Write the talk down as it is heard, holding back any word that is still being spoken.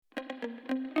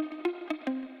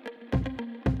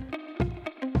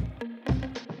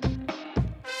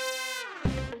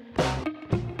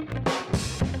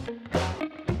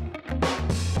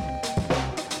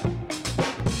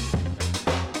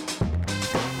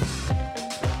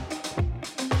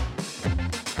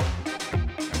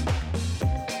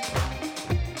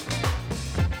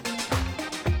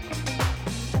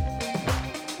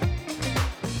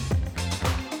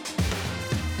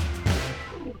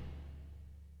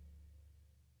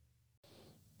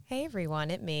Hey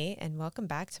everyone, it's me, and welcome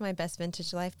back to my Best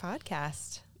Vintage Life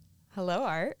podcast. Hello,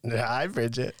 Art. Hi,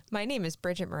 Bridget. My name is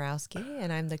Bridget Morawski,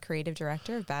 and I'm the creative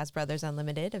director of Baz Brothers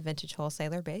Unlimited, a vintage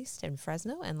wholesaler based in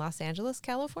Fresno and Los Angeles,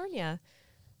 California.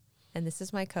 And this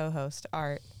is my co-host,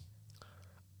 Art,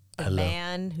 the Hello.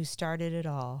 man who started it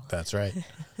all. That's right.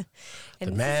 The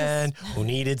And man who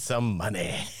needed some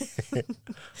money. this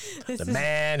The is-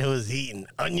 man who was eating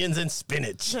onions and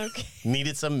spinach. Okay.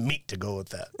 Needed some meat to go with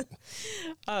that.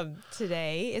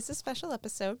 Today is a special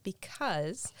episode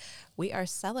because we are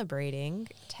celebrating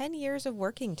 10 years of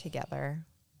working together.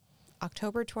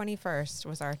 October 21st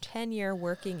was our 10-year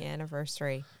working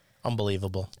anniversary.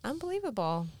 Unbelievable.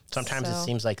 Unbelievable. Sometimes it So-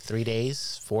 seems like 3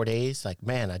 days, 4 days. Like,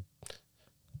 man,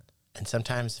 and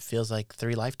sometimes it feels like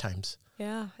 3 lifetimes.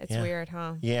 Yeah, it's Yeah. weird,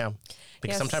 huh? Yeah.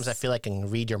 Because Yes. sometimes I feel like I can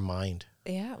read your mind.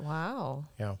 Yeah, wow.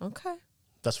 Yeah. Okay.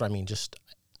 That's what I mean. Just,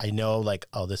 I know, like,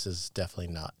 oh, this is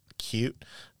definitely not cute.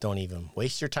 Don't even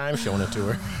waste your time showing it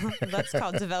to her. That's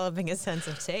called developing a sense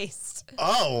of taste.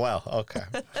 Oh, well, okay.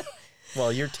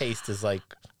 Well, your taste is like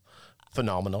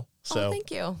phenomenal. So, Oh, thank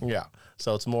you. yeah.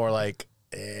 So it's more like,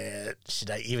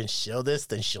 should I even show this?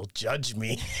 Then she'll judge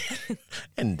me.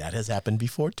 And that has happened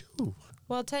before, too.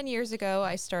 Well, 10 years ago,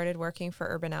 I started working for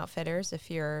Urban Outfitters. If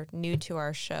you're new to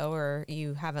our show or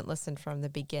you haven't listened from the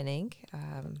beginning,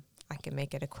 I can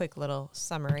make it a quick little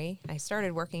summary. I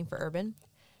started working for Urban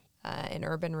in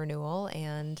Urban Renewal,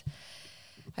 and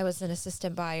I was an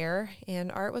assistant buyer,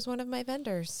 and Art was one of my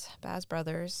vendors, Baz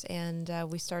Brothers, and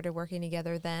we started working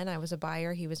together then. I was a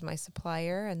buyer, he was my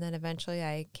supplier, and then eventually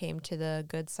I came to the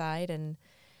good side and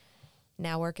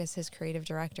now work as his creative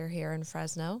director here in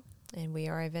Fresno. And we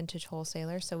are a vintage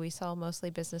wholesaler, so we sell mostly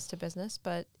business to business,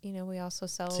 but, you know, we also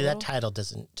sell See, a that little, title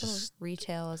doesn't little just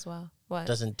retail as well. What?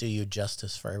 doesn't do you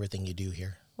justice for everything you do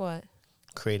here. What?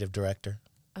 Creative director.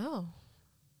 Oh,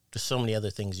 There's so many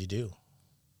other things you do.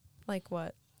 like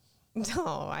what? No,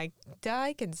 I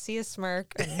can see a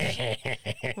smirk.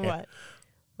 What?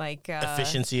 Like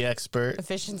Efficiency expert.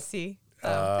 efficiency.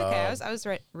 Oh, okay, I was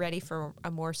ready for a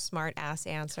more smart ass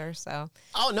answer. So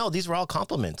Oh, no, these were all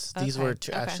compliments. These Okay, were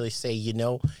to okay. actually say,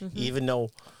 even though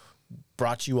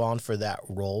brought you on for that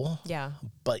role, yeah,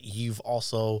 but you've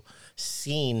also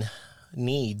seen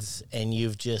needs and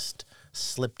you've just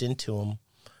slipped into them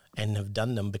and have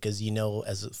done them because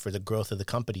as for the growth of the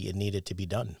company, it needed to be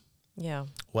done. yeah,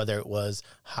 Whether it was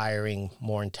hiring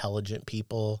more intelligent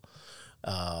people,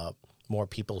 more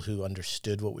people who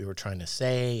understood what we were trying to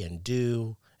say and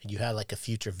do, and you had like a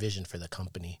future vision for the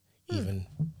company, even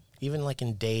like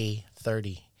in day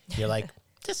 30, you're like,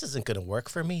 this isn't going to work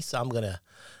for me, so I'm going to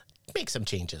make some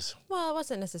changes. Well, it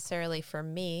wasn't necessarily for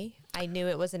me. I knew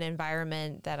it was an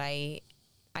environment that I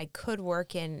could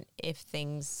work in if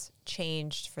things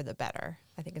changed for the better,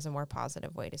 I think is a more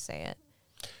positive way to say it.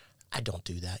 I don't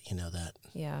do that, you know that.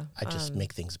 Yeah. I just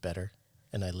make things better,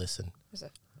 and I listen. There's a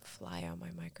fly on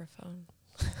my microphone.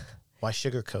 Why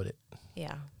sugarcoat it?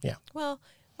 Yeah. Yeah. Well,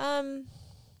 I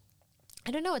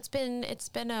don't know. It's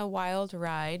been a wild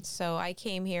ride. So I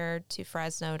came here to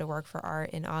Fresno to work for Art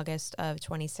in August of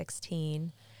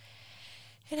 2016,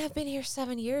 and I've been here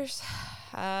 7 years.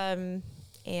 And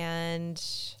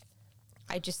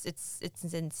I just it's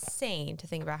insane to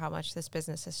think about how much this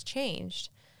business has changed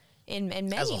in As a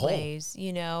many whole. ways.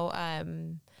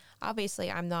 Obviously,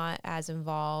 I'm not as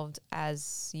involved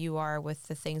as you are with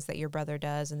the things that your brother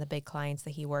does and the big clients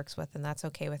that he works with, and that's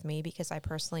okay with me because I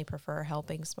personally prefer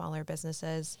helping smaller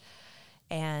businesses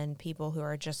and people who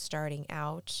are just starting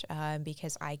out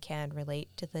because I can relate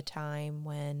to the time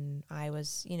when I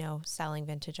was, selling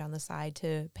vintage on the side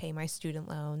to pay my student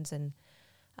loans, and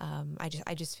I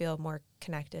just feel more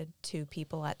connected to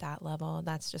people at that level.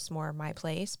 That's just more my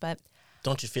place, but.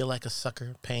 Don't you feel like a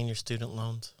sucker paying your student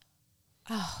loans?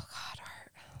 Oh, God, Art.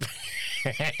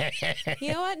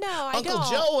 You know what? No, I Uncle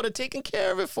don't. Joe would have taken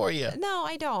care of it for you. No,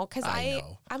 I don't, because I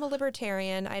know. I'm a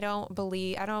libertarian. I don't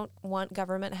want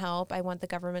government help. I want the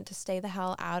government to stay the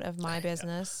hell out of my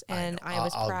business, and know. I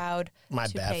was proud My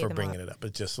to bad pay for them bringing up. it up.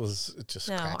 It just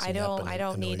No, cracks I me up don't. and I it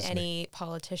don't need annoys me. any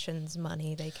politicians'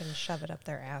 money. They can shove it up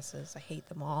their asses. I hate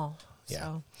them all. Yeah.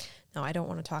 So, no, I don't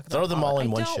want to talk about. Throw them all in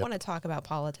I one don't ship. want to talk about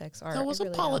politics. Art. That I wasn't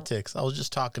really don't. politics. I was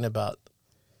just talking about,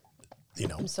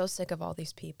 I'm so sick of all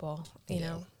these people, you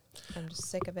know. I'm just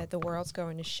sick of it. The world's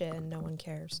going to shit and no one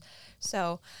cares.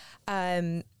 So,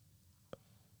 I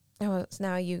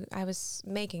was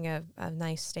making a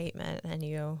nice statement and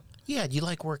you. Yeah, you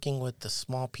like working with the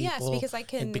small people. Yes, because I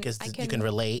can. and because I you can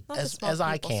relate not the as small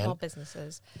I people, can. Small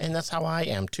businesses. And that's how I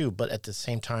am too. But at the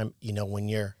same time, when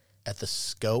you're at the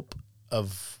scope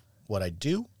of what I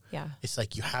do, Yeah. It's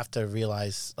like you have to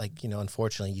realize, like,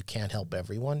 unfortunately, you can't help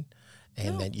everyone,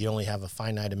 and that you only have a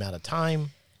finite amount of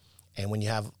time. And when you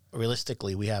have,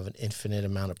 realistically, we have an infinite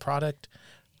amount of product.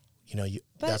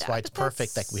 That's why it's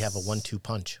perfect that we have a 1-2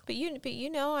 punch. But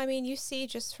I mean, you see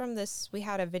just from this, we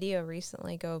had a video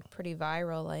recently go pretty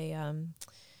viral.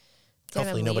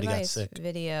 Hopefully nobody got Levi's sick.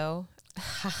 Video.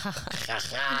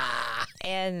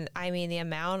 And I mean, the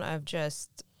amount of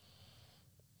just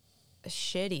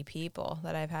shitty people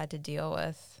that I've had to deal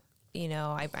with.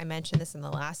 I mentioned this in the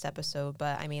last episode,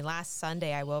 but I mean, last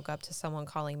Sunday I woke up to someone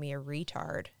calling me a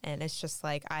retard, and it's just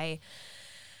like I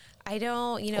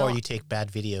don't, Or you take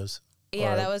bad videos.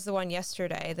 Yeah, that was the one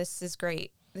yesterday. This is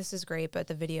great, but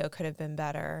the video could have been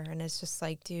better. And it's just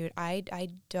like, dude, I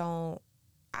don't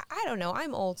know.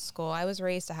 I'm old school. I was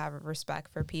raised to have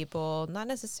respect for people, not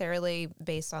necessarily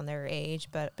based on their age,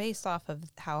 but based off of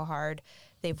how hard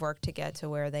they've worked to get to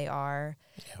where they are.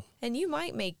 Yeah. And you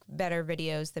might make better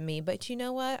videos than me, but you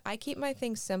know what? I keep my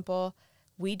things simple.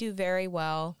 We do very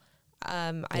well.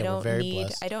 I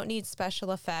don't need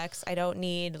special effects. I don't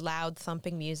need loud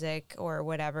thumping music or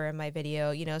whatever in my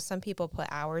video. Some people put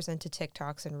hours into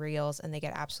TikToks and Reels and they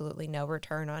get absolutely no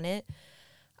return on it.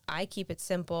 I keep it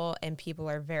simple, and people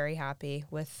are very happy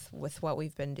with what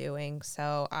we've been doing.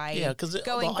 So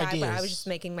going back, but I was just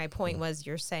making my point was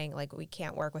you're saying like we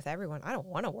can't work with everyone. I don't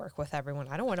want to work with everyone.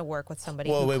 I don't want to work with somebody.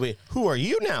 Well, wait. Who are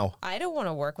you now? I don't want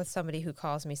to work with somebody who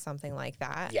calls me something like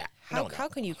that. Yeah. How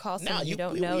can you call someone you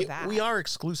don't know that? We are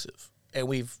exclusive, and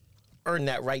we've earned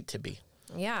that right to be.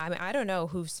 Yeah, I mean, I don't know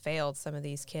who's failed some of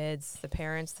these kids, the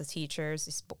parents, the teachers,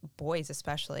 these boys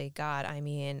especially. God, I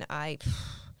mean,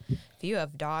 if you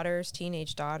have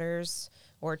teenage daughters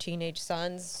or teenage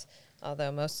sons,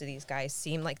 although most of these guys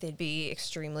seem like they'd be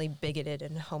extremely bigoted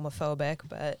and homophobic,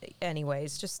 but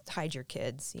anyways, just hide your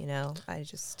kids, I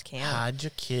just can't. Hide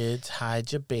your kids,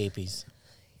 hide your babies.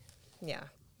 Yeah.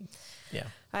 Yeah.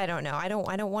 I don't know. I don't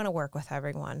want to work with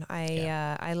everyone.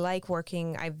 I like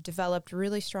working. I've developed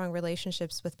really strong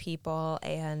relationships with people,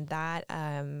 and that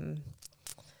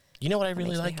what I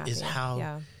really like is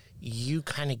how you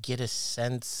kind of get a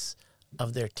sense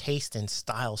of their taste and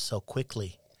style so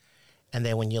quickly. And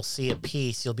then when you'll see a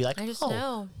piece, you'll be like, I just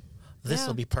know. This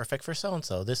will be perfect for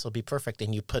so-and-so. This will be perfect.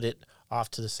 And you put it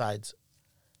off to the sides.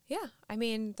 Yeah. I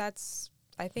mean,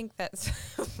 I think that's...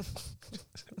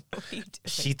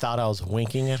 She thought I was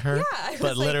winking at her. Yeah.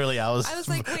 But literally, I was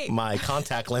like, wait. My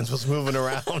contact lens was moving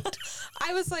around.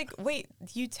 I was like, wait,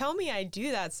 you tell me I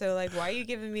do that. So, like, why are you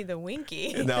giving me the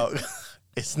winky? No.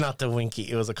 It's not the winky.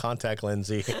 It was a contact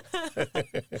lensy.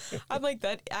 I'm like,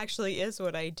 that actually is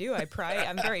what I do.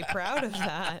 I'm very proud of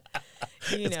that.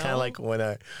 It's kind of like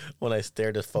when I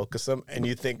stare to focus them, and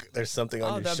you think there's something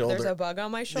on your shoulder. There's a bug on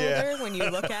my shoulder when you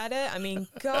look at it. I mean,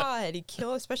 God, you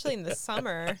kill, especially in the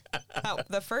summer.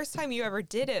 The first time you ever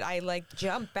did it, I like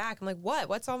jumped back. I'm like, what?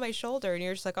 What's on my shoulder? And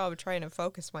you're just like, oh, I'm trying to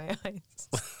focus my eyes.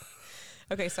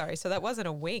 Okay, sorry. So that wasn't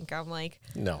a wink. I'm like,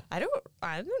 no, I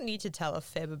don't need to tell a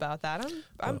fib about that.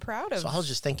 I'm proud of. So I was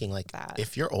just thinking, like, that.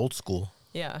 If you're old school,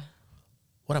 yeah,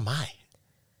 what am I?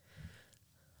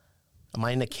 Am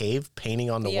I in a cave painting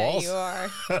on the walls? Yeah,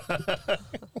 you are.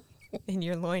 In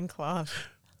your loincloth.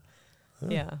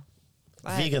 Yeah.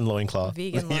 Vegan loincloth.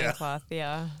 Vegan loincloth.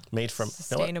 Yeah. Made from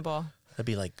sustainable. That'd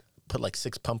be like. Put like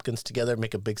 6 pumpkins together,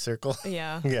 make a big circle.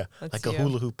 Yeah. Yeah. Like a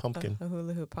hula hoop pumpkin. A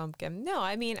hula hoop pumpkin. No,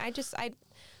 I mean, when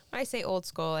I say old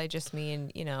school, I just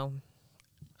mean,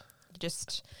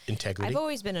 just integrity. I've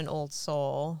always been an old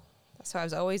soul. So I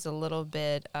was always a little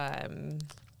bit, I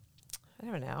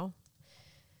don't know,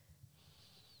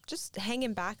 just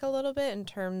hanging back a little bit in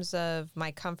terms of my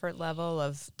comfort level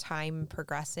of time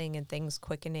progressing and things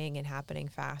quickening and happening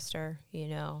faster,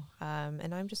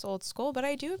 and I'm just old school, but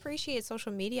I do appreciate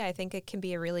social media. I think it can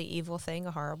be a really evil thing,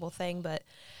 a horrible thing, but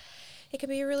it can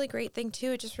be a really great thing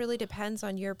too. It just really depends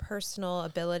on your personal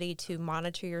ability to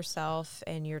monitor yourself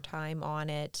and your time on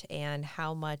it and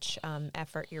how much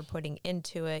effort you're putting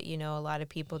into it. A lot of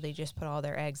people, they just put all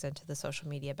their eggs into the social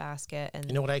media basket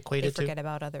and what I equated they forget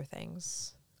about other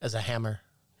things. As a hammer.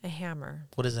 A hammer.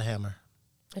 What is a hammer?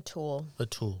 A tool. A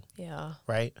tool. Yeah.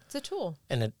 Right? It's a tool.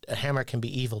 And a hammer can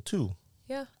be evil too.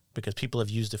 Yeah. Because people have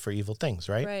used it for evil things,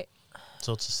 right? Right.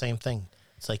 So it's the same thing.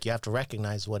 It's like you have to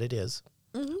recognize what it is,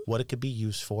 what it could be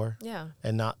used for,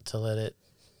 and not to let it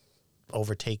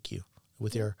overtake you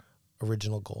with your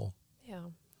original goal. Yeah.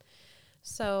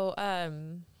 So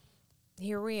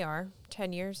here we are,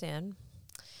 10 years in.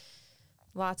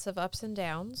 Lots of ups and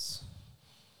downs.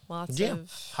 Lots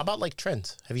of How about like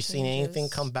trends? Have you seen anything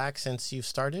come back since you've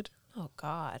started? Oh,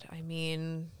 God. I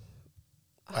mean...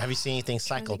 Or have you seen anything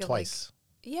cycle twice?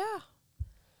 Yeah.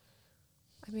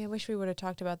 I mean, I wish we would have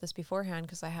talked about this beforehand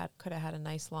because I could have had a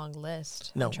nice long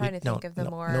list. No, I'm trying to think of the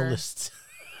more. No lists.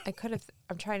 I could have.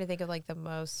 I'm trying to think of like the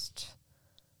most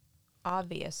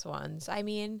obvious ones. I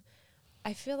mean,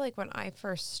 I feel like when I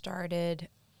first started,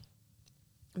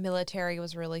 military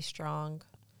was really strong.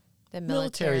 The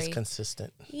Military's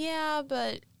consistent. Yeah,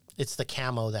 but it's the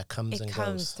camo that comes it and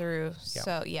comes goes. through. Yeah.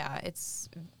 So yeah, it's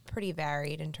pretty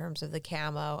varied in terms of the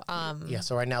camo. Yeah,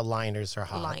 so right now liners are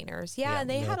hot. Liners, yeah, Yeah, and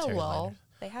they had a military lull. liners.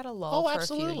 They had a lull for a few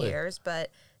absolutely. years,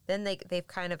 but then they've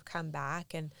kind of come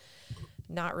back and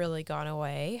not really gone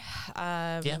away.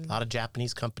 Yeah, a lot of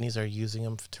Japanese companies are using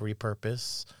them to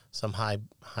repurpose. Some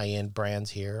high-end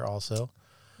brands here also.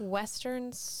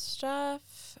 Western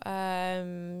stuff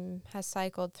has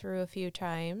cycled through a few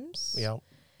times. Yeah.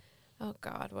 Oh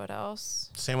God, what else?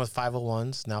 Same with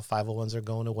 501s. Now 501s are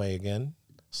going away again,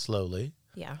 slowly.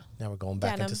 Yeah. Now we're going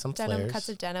back into some denim, flares. cuts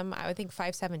of denim. I would think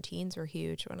 517s were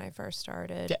huge when I first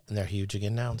started. Yeah, and they're huge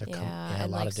again now. They're Yeah, a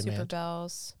and lot like of demand. Super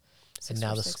Bells. And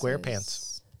now the square 646s.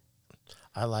 pants.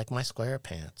 I like my square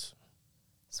pants.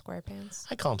 Square pants.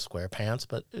 I call them square pants,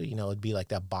 but it'd be like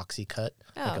that boxy cut,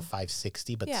 like Oh. a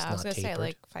 560, but Yeah, it's I was not gonna tapered. say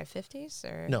like 550s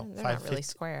or No, they're not really 550.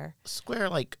 square. Square,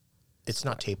 like it's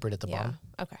not tapered at the Yeah. bottom,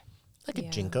 Okay. like a Yeah.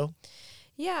 Jinko.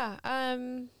 Yeah.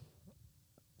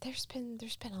 There's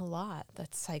been a lot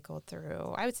that's cycled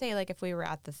through. I would say like if we were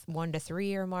at the 1 to 3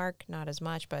 year mark, not as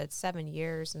much, but 7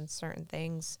 years and certain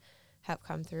things have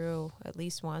come through at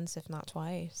least once, if not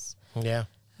twice. Yeah.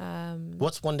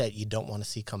 What's one that you don't want to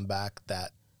see come back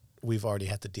that we've already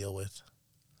had to deal with?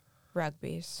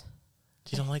 Rugbies.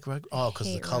 You don't like rugby? Oh, because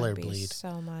the Hate color rugbies bleed.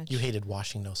 so much. You hated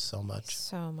washing those so much.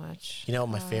 so much. You know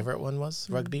what my favorite one was,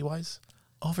 rugby-wise?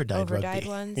 Overdyed rugby. Overdyed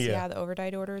ones. Yeah, the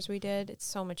overdyed orders we did. It's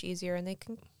so much easier and they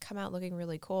can come out looking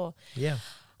really cool. Yeah.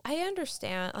 I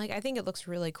understand. Like, I think it looks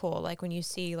really cool. Like when you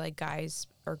see like guys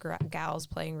or gals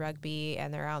playing rugby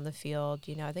and they're out in the field,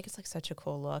 I think it's like such a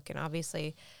cool look. And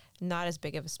obviously not as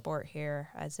big of a sport here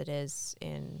as it is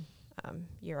in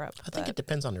Europe. I think it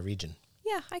depends on the region.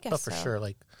 Yeah, I guess But for so. sure,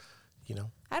 like,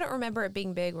 I don't remember it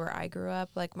being big where I grew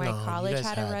up. Like my no, you college guys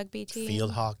had a rugby team.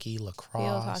 Field hockey, lacrosse.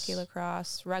 Field hockey,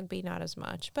 lacrosse, rugby, not as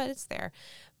much, but it's there.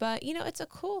 But, it's a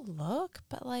cool look,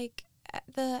 but like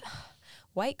the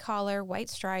white collar, white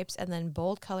stripes, and then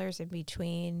bold colors in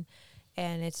between.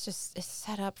 And it's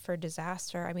set up for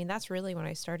disaster. I mean, that's really when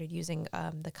I started using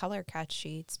the color cut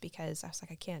sheets because I was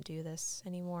like, I can't do this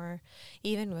anymore.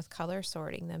 Even with color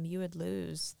sorting them, you would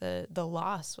lose. The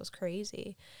loss was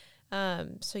crazy.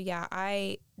 So yeah,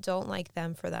 I don't like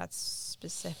them for that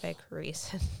specific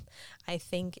reason. I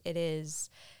think it is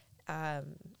a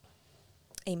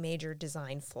major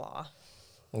design flaw.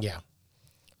 Yeah.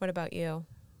 What about you?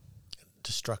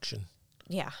 Destruction.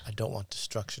 Yeah. I don't want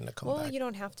destruction to come Well, back. you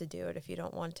don't have to do it if you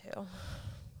don't want to.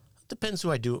 Depends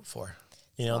who I do it for.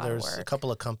 a lot of There's a work.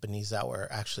 couple of companies that were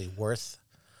actually worth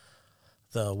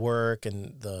the work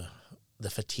and the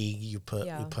fatigue we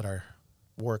put our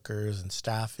workers and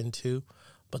staff into.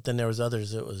 But then there was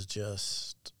others that was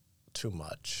just too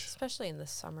much. Especially in the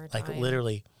summertime. Like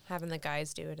literally, having the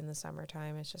guys do it in the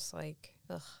summertime, it's just like,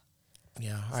 ugh.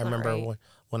 yeah. It's I not remember right.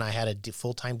 when I had a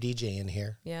full-time DJ in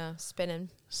here, Yeah, spinning.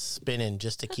 spinning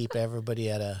just to keep everybody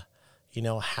at a,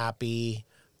 happy,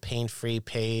 pain-free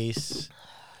pace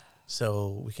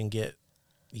so we can get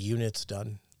units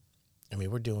done. I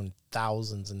mean, we're doing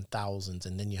thousands and thousands,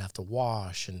 and then you have to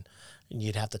wash, and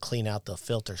you'd have to clean out the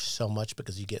filter so much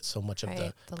because you get so much of Right,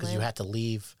 the because you lint. had to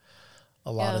leave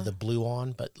a lot of Yeah. the blue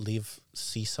on, but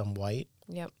see some white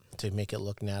Yep. to make it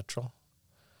look natural.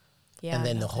 Yeah. And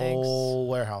then no the thanks. whole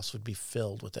warehouse would be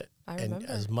filled with it. I And remember.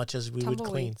 as much as we would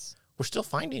clean, Tumbleweeds. we're still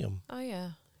finding them. Oh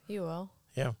yeah, you will.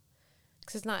 Yeah.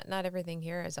 Because it's not everything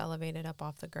here is elevated up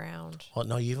off the ground. Well,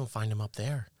 no, you even find them up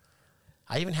there.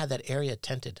 I even had that area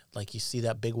tented. Like you see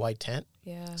that big white tent.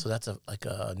 Yeah. So that's like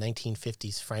a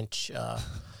 1950s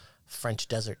French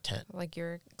desert tent. Like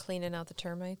you're cleaning out the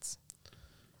termites.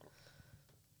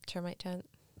 Termite tent.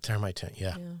 Termite tent,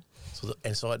 yeah.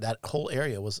 Yeah. So that whole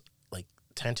area was like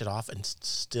tented off, and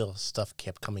still stuff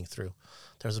kept coming through.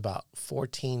 There's about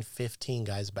 14, 15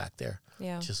 guys back there,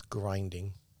 Yeah. just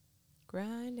grinding.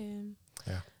 Grinding.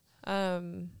 Yeah.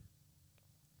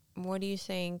 What do you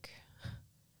think?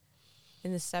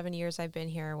 In the 7 years I've been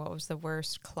here, what was the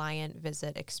worst client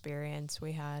visit experience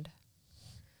we had?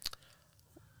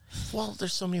 Well,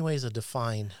 there's so many ways to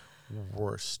define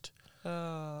worst.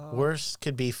 Worst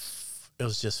could be it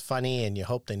was just funny, and you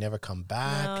hope they never come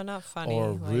back. No, not funny.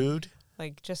 Or like, rude.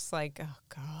 Like just like, oh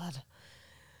God.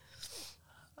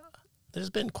 There's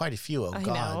been quite a few I know.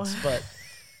 gods, but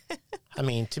I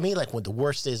mean, to me, like when the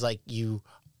worst is like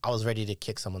I was ready to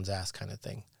kick someone's ass kind of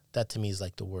thing. That to me is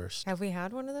like the worst. Have we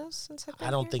had one of those since I've been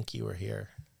I don't here? think you were here.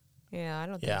 Yeah, I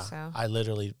don't Yeah, think so. I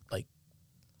literally like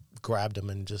grabbed him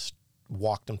and just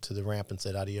walked him to the ramp and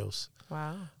said adios.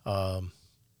 Wow.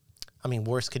 I mean,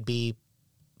 worse could be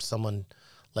someone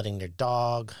letting their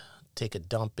dog take a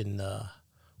dump in the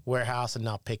warehouse and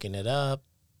not picking it up.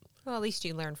 Well, at least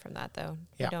you learn from that, though.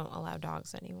 Yeah. We don't allow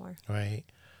dogs anymore. Right.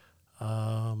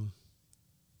 Do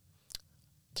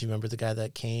you remember the guy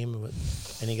that came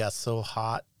and he got so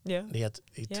hot? Yeah. He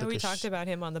Yeah, we talked about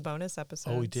him on the bonus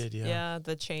episode. Oh, we did, yeah. Yeah,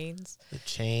 the chains, the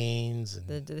chains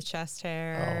and the chest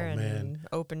hair, Oh, and man.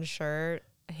 open shirt.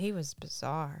 He was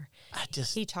bizarre. I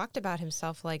just He talked about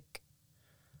himself like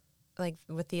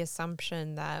with the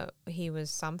assumption that he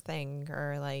was something,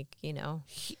 or like, you know.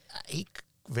 he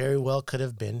very well could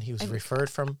have been. He was referred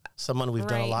from someone we've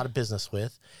done a Right. lot of business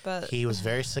with. But He was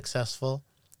very successful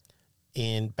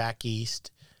in back east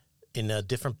in a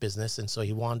different business, and so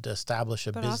he wanted to establish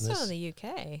a but business also in the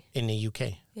UK. in the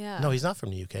UK. Yeah. No, he's not from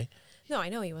the UK. No, I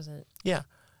know he wasn't Yeah.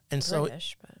 And so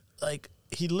British, but like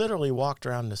he literally walked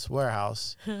around this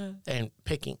warehouse and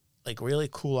picking like really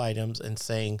cool items and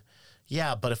saying,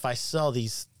 "Yeah, but if I sell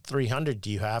these 300 do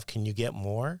you have, can you get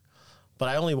more? But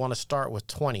I only want to start with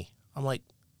 20." I'm like,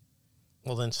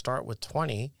 "Well, then start with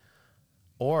 20,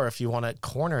 or if you want to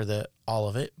corner all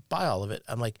of it, buy all of it."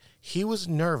 I'm like, he was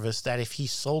nervous that if he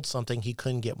sold something he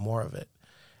couldn't get more of it,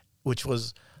 which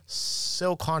was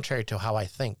so contrary to how I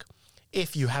think.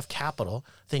 If you have capital,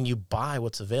 then you buy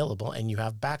what's available and you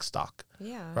have backstock.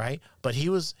 yeah. Right. But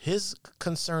his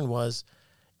concern was,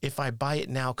 if I buy it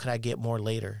now, could I get more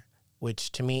later?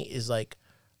 Which to me is like,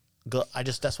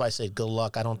 that's why I say good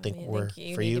luck. I don't think You we're think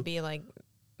you for need you. to be like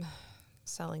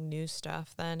selling new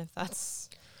stuff then, if that's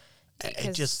It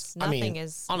 'cause just, nothing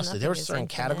is honestly, there were nothing is certain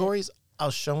infinite. categories I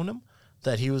was showing him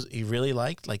that he really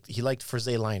liked. Like he liked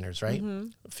frisee liners, right? Mm-hmm.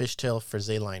 Fishtail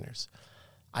frisee liners.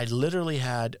 I literally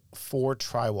had 4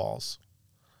 tri-walls,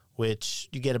 which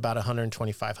you get about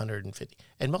 125, 150.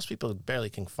 And most people barely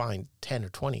can find 10 or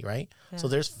 20, right? So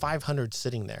there's 500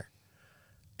 sitting there.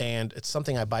 And it's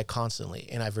something I buy constantly.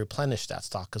 And I've replenished that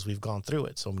stock because we've gone through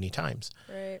it so many times.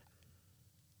 Right.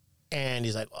 And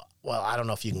he's like, "Well, I don't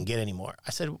know if you can get any more."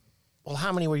 I said, "Well,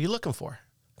 how many were you looking for?"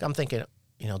 I'm thinking,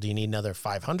 do you need another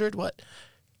 500? What?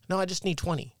 "No, I just need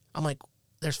 20. I'm like,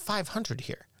 "There's 500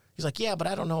 here." He's like, "Yeah, but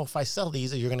I don't know if I sell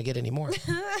these, you're going to get any more."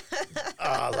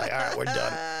 I was like, "All right, we're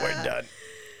done. We're done."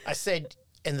 I said,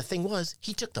 and the thing was,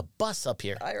 he took the bus up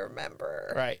here. I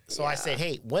remember. Right. So I said,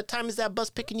 "Hey, what time is that bus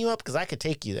picking you up? Because I could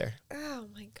take you there." Oh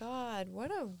my God,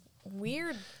 what a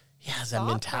weird Yeah, it's that thought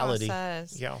mentality.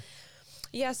 process. Yeah.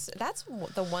 Yes, that's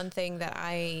the one thing that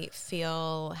I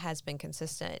feel has been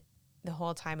consistent the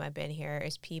whole time I've been here,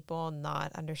 is people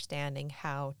not understanding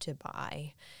how to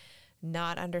buy,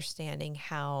 not understanding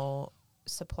how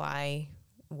supply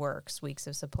works, weeks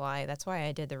of supply. That's why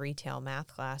I did the retail math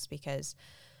class, because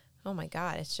oh my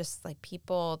God, it's just like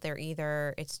people, they're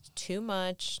either it's too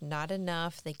much, not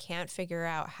enough, they can't figure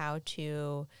out how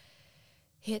to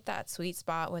hit that sweet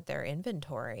spot with their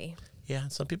inventory. Yeah.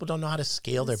 Some people don't know how to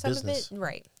scale their Some business. of it,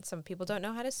 right. Some people don't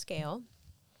know how to scale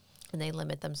and they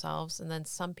limit themselves. And then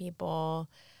some people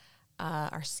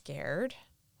are scared,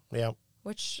 Yeah.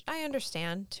 which I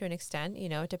understand to an extent.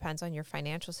 It depends on your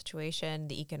financial situation,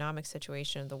 the economic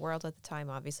situation of the world at the time.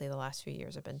 Obviously, the last few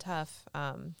years have been tough.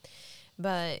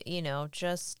 But,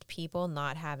 just people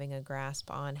not having a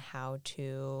grasp on how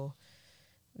to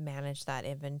manage that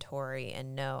inventory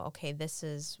and know, okay, this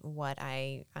is what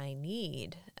I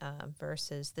need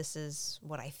versus this is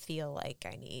what I feel like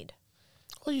I need.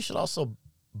 Well, you should also,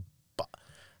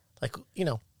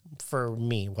 for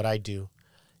me, what I do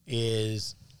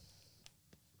is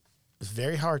it's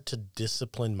very hard to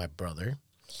discipline my brother,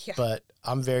 Yeah. but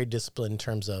I'm very disciplined in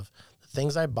terms of the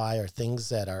things I buy are things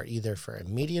that are either for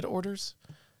immediate orders,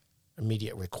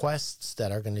 immediate requests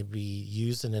that are going to be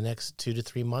used in the next 2 to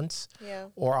 3 months, Yeah.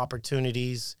 or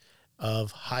opportunities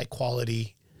of high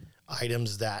quality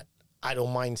items that I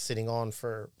don't mind sitting on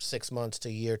for 6 months to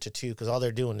a year to 2, because all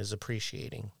they're doing is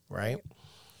appreciating, right?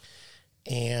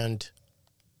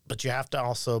 But you have to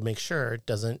also make sure it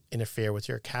doesn't interfere with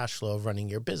your cash flow of running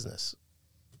your business.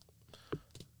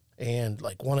 And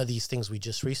like one of these things we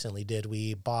just recently did,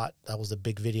 that was a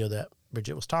big video that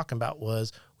Bridget was talking about,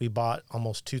 was we bought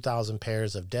almost 2,000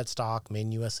 pairs of dead stock, made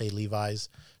in USA Levi's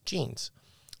jeans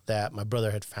that my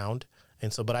brother had found.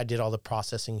 And so, but I did all the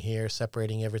processing here,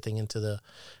 separating everything into the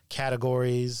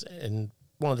categories. And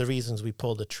one of the reasons we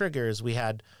pulled the trigger is we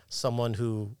had someone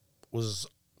who was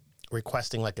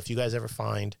requesting, like, if you guys ever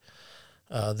find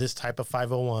this type of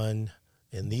 501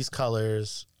 in these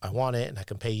colors, I want it and I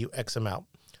can pay you X amount.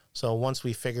 So once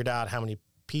we figured out how many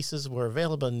pieces were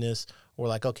available in this, we're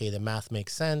like, okay, the math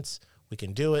makes sense. We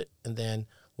can do it. And then,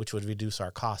 which would reduce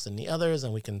our costs in the others,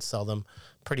 and we can sell them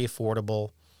pretty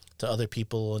affordable to other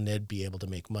people, and they'd be able to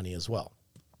make money as well.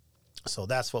 So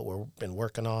that's what we've been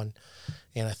working on.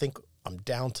 And I think I'm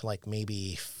down to like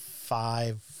maybe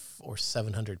 500 or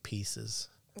 700 pieces.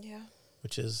 Yeah.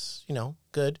 Which is,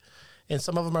 good. And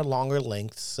some of them are longer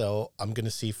lengths. So I'm going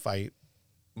to see if I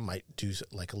might do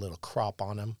like a little crop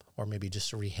on them, or maybe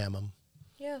just rehem them.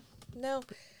 Yeah. No.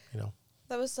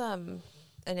 That was an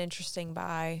interesting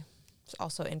buy. It's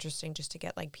also interesting just to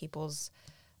get like people's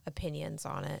opinions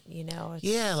on it,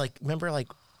 Yeah, like remember, like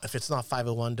if it's not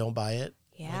 501, don't buy it.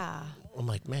 Yeah. I'm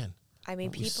like, man. I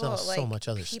mean, we people sell so much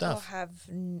other stuff.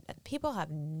 People have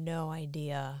no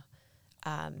idea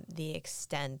the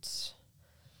extent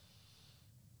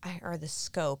or the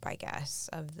scope, I guess,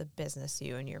 of the business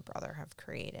you and your brother have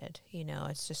created.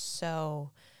 It's just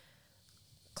so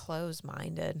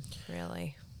close-minded,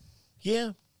 really.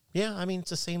 Yeah. I mean, it's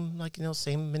the same,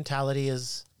 same mentality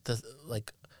as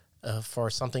for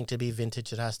something to be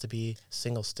vintage, it has to be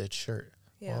single stitch shirt.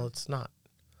 Yeah. Well, it's not.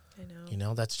 I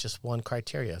know. That's just one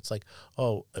criteria. It's like,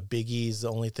 oh, a Big E is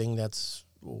the only thing that's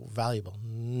valuable.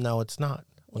 No, it's not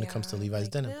when it comes to Levi's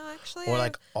denim. No, actually, or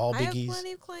like all Big I E's. have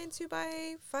plenty of clients who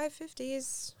buy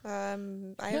 550s.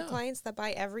 I have clients that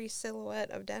buy every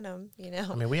silhouette of denim,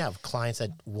 I mean, we have clients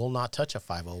that will not touch a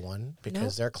 501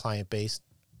 because their client base,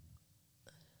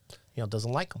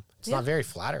 doesn't like them. It's not very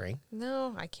flattering.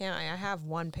 No, I can't. I have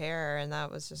one pair, and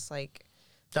that was just like...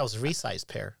 That was a resized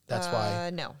pair. That's why...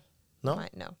 No. No?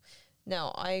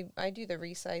 No, I do the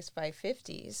resized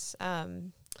 550s.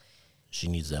 She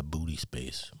needs that booty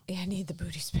space. Yeah, I need the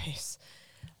booty space.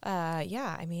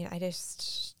 Yeah, I mean,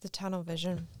 the tunnel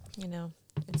vision,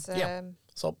 it's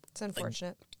So it's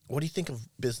unfortunate. What do you think of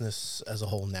business as a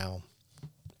whole now?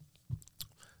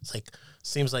 It's like,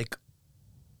 seems like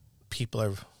people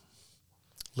are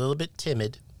a little bit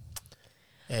timid.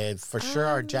 And for sure,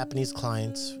 our Japanese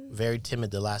clients, very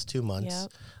timid the last 2 months.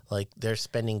 Yep. Like their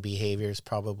spending behavior is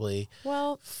probably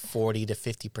 40 to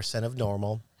 50% of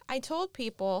normal. I told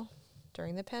people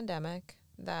during the pandemic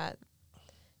that,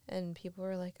 and people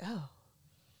were like, oh,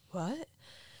 what?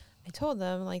 I told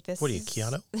them, like, this What are you,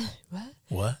 Keanu?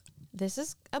 What? This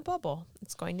is a bubble.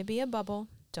 It's going to be a bubble.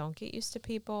 Don't get used to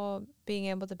people being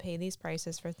able to pay these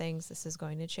prices for things. This is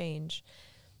going to change.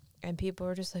 And people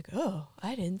were just like, oh,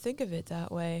 I didn't think of it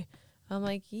that way. I'm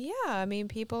like, yeah, I mean,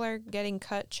 people are getting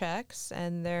cut checks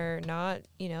and they're not,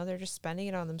 they're just spending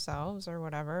it on themselves or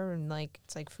whatever. And like,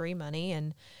 it's like free money.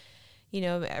 And,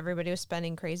 everybody was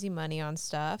spending crazy money on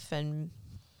stuff. And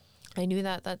I knew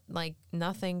that like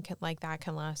nothing like that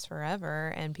can last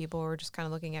forever. And people were just kind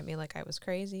of looking at me like I was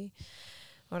crazy.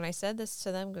 When I said this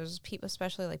to them, because people,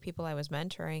 especially like people I was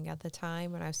mentoring at the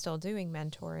time when I was still doing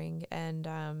mentoring,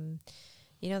 and,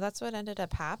 that's what ended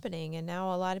up happening. And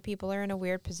now a lot of people are in a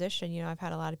weird position. I've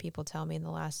had a lot of people tell me in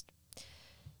the last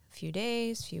few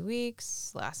days, few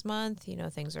weeks, last month,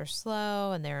 things are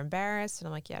slow and they're embarrassed. And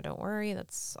I'm like, yeah, don't worry.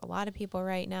 That's a lot of people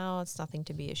right now. It's nothing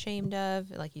to be ashamed of.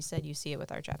 Like you said, you see it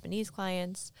with our Japanese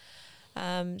clients.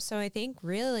 So I think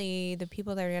really the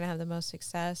people that are going to have the most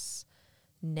success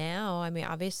now, I mean,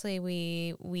 obviously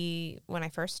we when I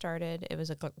first started, it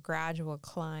was a gradual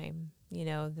climb.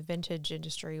 The vintage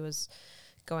industry was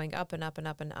going up and up and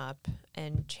up and up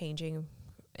and changing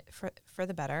for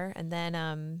the better. And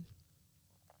then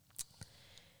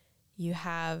you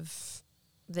have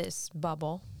this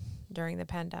bubble during the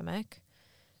pandemic,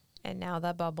 and now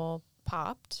that bubble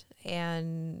popped.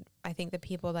 And I think the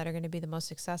people that are going to be the most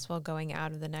successful going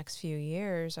out of the next few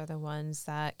years are the ones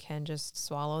that can just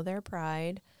swallow their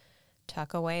pride,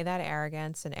 tuck away that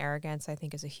arrogance. And arrogance, I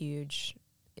think, is a huge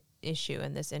issue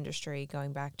in this industry,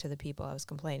 going back to the people I was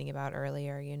complaining about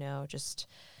earlier, just,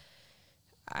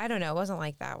 I don't know, it wasn't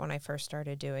like that when I first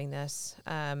started doing this.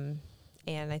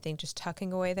 And I think just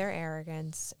tucking away their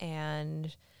arrogance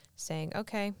and saying,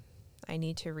 okay, I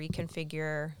need to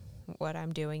reconfigure what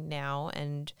I'm doing now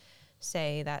and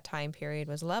say that time period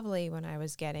was lovely when I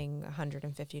was getting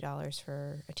 $150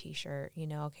 for a t-shirt,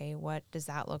 okay, what does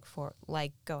that look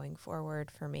like going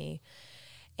forward for me?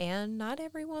 And not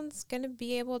everyone's going to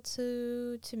be able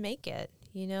to make it.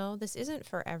 This isn't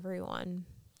for everyone.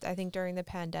 I think during the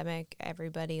pandemic,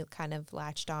 everybody kind of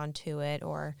latched on to it,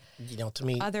 or to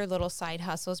me, other little side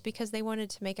hustles because they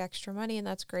wanted to make extra money, and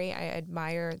that's great. I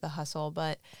admire the hustle,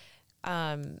 but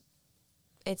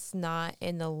it's not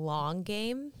in the long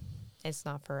game. It's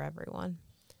not for everyone.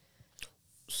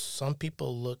 Some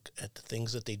people look at the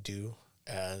things that they do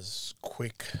as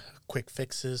quick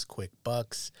fixes, quick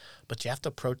bucks, but you have to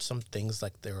approach some things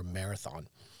like they're a marathon.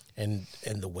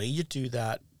 And the way you do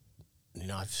that, you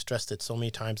know, I've stressed it so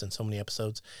many times in so many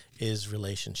episodes, is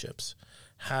relationships.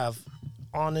 Have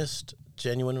honest,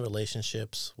 genuine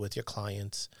relationships with your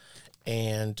clients.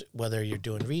 And whether you're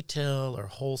doing retail or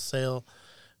wholesale,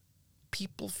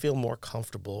 people feel more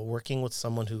comfortable working with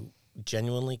someone who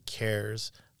genuinely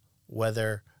cares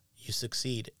whether you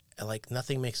succeed. And like,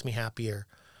 nothing makes me happier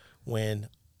when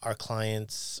our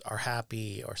clients are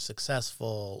happy or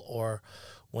successful, or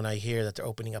when I hear that they're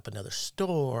opening up another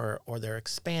store or they're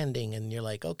expanding, and you're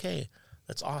like, okay,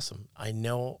 that's awesome. I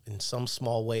know in some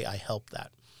small way I help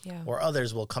that. Yeah. Or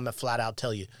others will come and flat out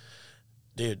tell you,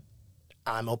 dude,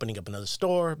 I'm opening up another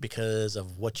store because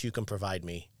of what you can provide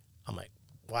me. I'm like,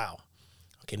 wow.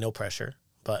 Okay, no pressure,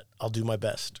 but I'll do my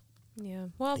best. Yeah.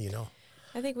 Well, you know,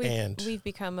 I think we've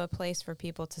become a place for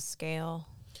people to scale.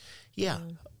 Yeah.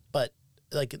 But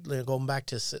like going back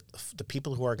to the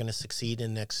people who are going to succeed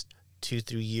in the next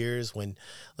 2-3 years, when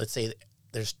let's say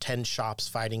there's 10 shops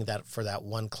fighting that for that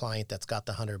one client that's got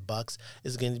the $100,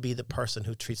 is going to be the person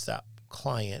who treats that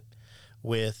client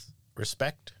with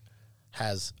respect,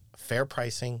 has fair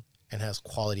pricing, and has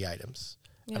quality items.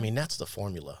 Yeah. I mean, that's the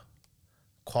formula.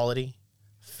 Quality,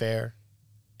 fair,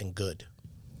 and good.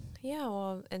 Yeah,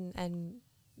 well, and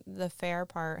the fair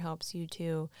part helps you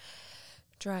to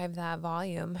drive that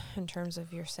volume in terms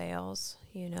of your sales,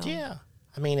 you know? Yeah.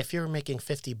 I mean, if you're making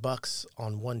 $50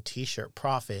 on one t-shirt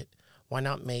profit, why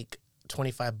not make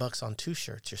 $25 on 2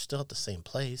 shirts? You're still at the same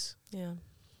place. Yeah.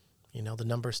 You know, the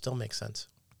numbers still make sense.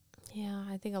 Yeah,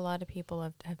 I think a lot of people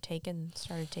have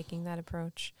started taking that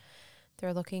approach.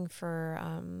 They're looking for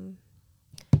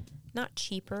not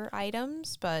cheaper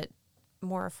items, but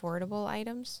more affordable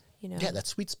items, you know? Yeah, that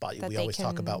sweet spot that we they always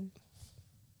talk can about.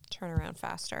 Turn around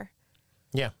faster.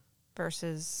 Yeah.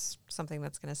 Versus something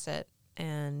that's going to sit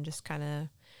and just kind of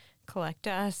collect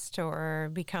dust or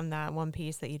become that one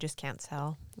piece that you just can't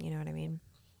sell. You know what I mean?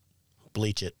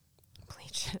 Bleach it.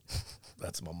 Bleach it.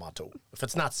 That's my motto. If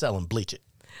it's not selling, bleach it.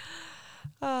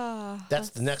 Oh, That's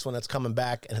the next one that's coming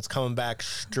back, and it's coming back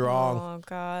strong. Oh,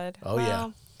 God. Oh, yeah.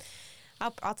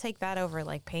 I'll take that over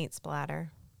like paint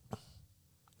splatter.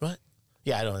 What?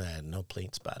 Yeah, I don't have no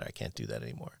paint splatter. I can't do that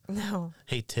anymore. No.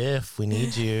 Hey, Tiff, we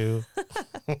need you.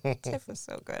 Tiff was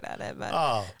so good at it, but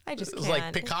Oh, I just it was can't.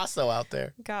 like Picasso out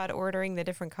there. God, ordering the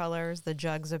different colors, the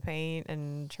jugs of paint,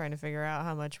 and trying to figure out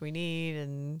how much we need,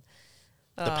 and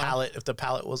The palette, if the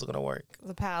palette wasn't going to work.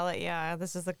 the palette. Yeah,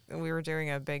 we were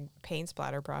doing a big paint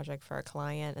splatter project for a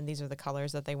client, and these are the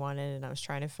colors that they wanted, and I was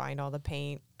trying to find all the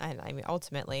paint, and I mean,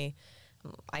 ultimately,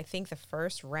 I think the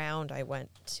first round I went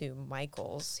to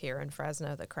Michael's here in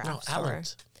Fresno, the craft store.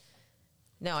 Allen's.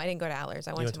 No, I didn't go to Aller's.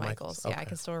 I went to Michael's. Michael's. Yeah, I Okay.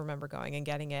 can still remember going and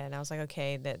getting it. And I was like,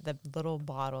 okay, the little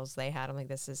bottles they had, I'm like,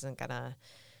 this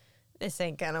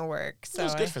ain't gonna work. So It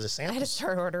was good for the I samples. had to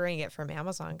start ordering it from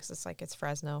Amazon because it's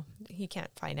Fresno. You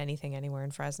can't find anything anywhere in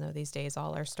Fresno these days.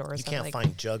 All our stores You can't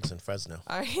find jugs in Fresno.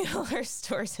 all our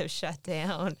stores have shut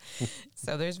down.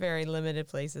 So there's very limited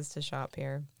places to shop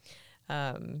here.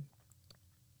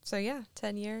 So yeah,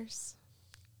 10 years.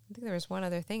 I think there was one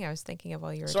other thing I was thinking of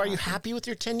while you were So are you talking. happy with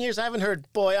your 10 years? I haven't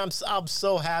heard, boy, I'm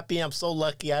so happy. I'm so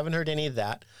lucky. I haven't heard any of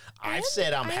that. I've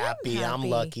said I'm I am happy. I'm happy.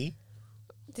 lucky.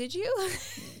 Did you?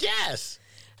 Yes.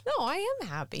 No, I am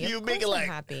happy. You Of make it course I'm like,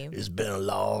 happy. it's been a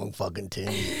long fucking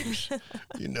 10 years.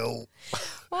 You know,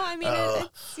 Well, I mean,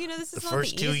 it's, this is the not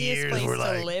first the 2 easiest years place were to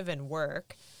like- live and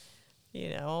work,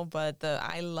 but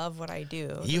I love what I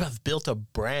do. you have built a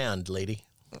brand, lady.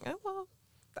 Well,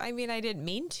 I mean, I didn't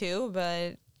mean to,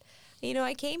 but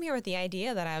I came here with the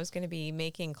idea that I was going to be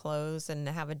making clothes and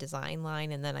have a design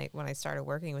line. And then when I started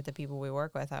working with the people we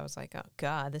work with, I was like, oh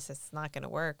God, this is not going to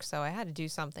work. So I had to do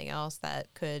something else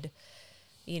that could,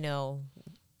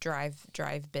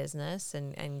 drive business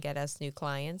and get us new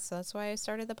clients. So that's why I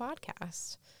started the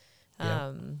podcast.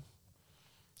 Yeah.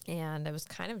 And it was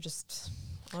kind of just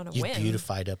on a You've whim.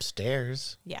 beautified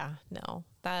upstairs. Yeah, no,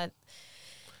 that,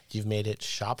 You've made it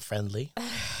shop friendly.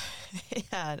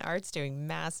 yeah, and Art's doing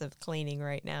massive cleaning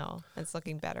right now. It's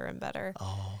looking better and better.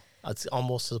 Oh, it's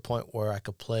almost to the point where I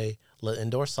could play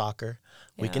indoor soccer.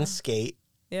 We Yeah. can skate.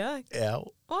 Yeah. Yeah.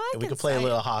 Well, We could play a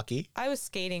little hockey. I was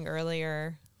skating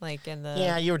earlier, like in the.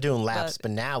 Yeah, you were doing laps, but-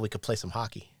 but now we could play some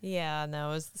hockey. Yeah,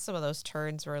 no, some of those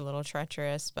turns were a little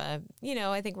treacherous, but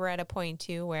I think we're at a point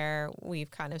too where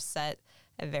we've kind of set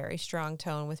a very strong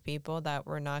tone with people that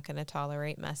we're not going to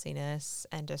tolerate messiness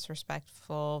and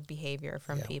disrespectful behavior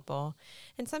from Yeah. people.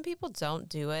 And some people don't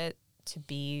do it to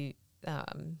be.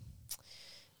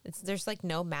 There's like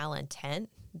no malintent.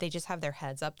 They just have their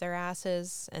heads up their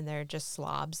asses and they're just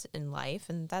slobs in life,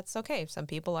 and that's okay. Some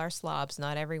people are slobs.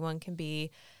 Not everyone can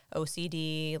be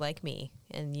OCD like me.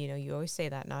 And, you know, you always say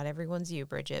that not everyone's you,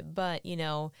 Bridget, but, you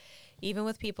know, even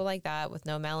with people like that with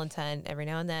no malintent, every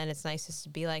now and then it's nice just to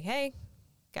be like, hey,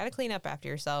 got to clean up after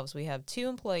yourselves. We have 2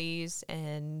 employees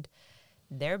and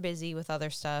they're busy with other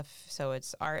stuff. So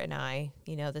it's Art and I.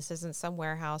 You know, this isn't some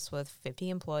warehouse with 50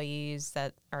 employees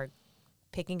that are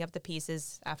picking up the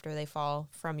pieces after they fall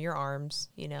from your arms,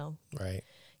 you know. Right.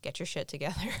 Get your shit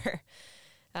together.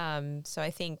 So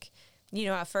I think, you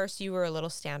know, at first you were a little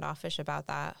standoffish about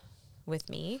that with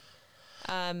me.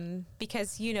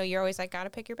 Because, you know, you're always like, gotta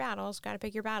pick your battles.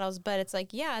 But it's like,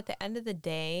 yeah, at the end of the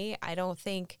day, I don't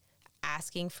think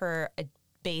asking for a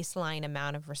baseline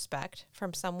amount of respect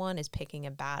from someone is picking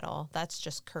a battle. That's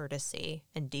just courtesy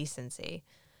and decency,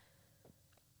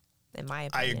 in my I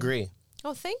opinion. agree.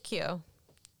 Oh, thank you.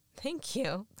 Thank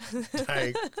you.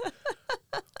 I,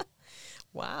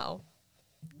 Wow.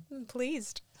 I'm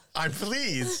pleased. I'm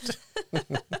pleased.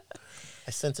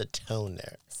 I sense a tone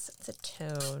there. It's a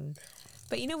tone.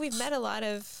 But, you know, we've met a lot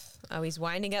of... Oh, he's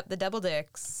winding up the double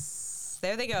dicks.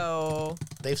 There they go.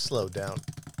 They've slowed down.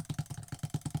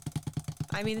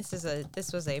 I mean,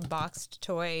 this was a boxed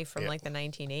toy from like the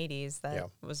 1980s that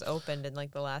was opened in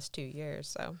like the last 2 years.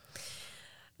 So,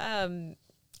 I'm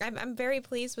very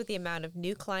pleased with the amount of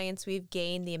new clients we've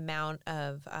gained, the amount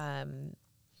of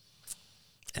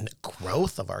and the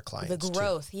growth of our clients. the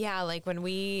growth. Yeah, like when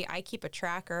I keep a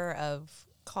tracker of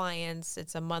clients.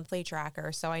 It's a monthly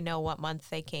tracker, so I know what month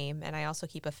they came, and I also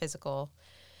keep a physical,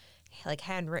 like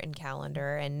handwritten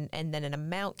calendar, and then an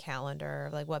amount calendar,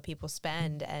 like what people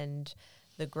spend, and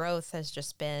the growth has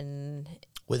just been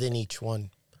within each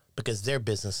one, because their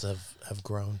business have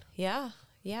grown. Yeah.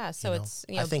 So it's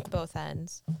I think both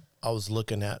ends. I was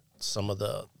looking at some of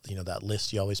the that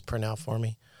list you always print out for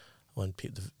me when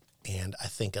people, and I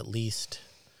think at least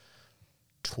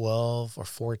 12 or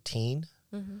 14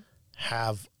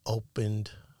 have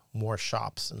opened more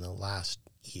shops in the last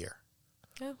year,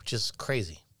 which is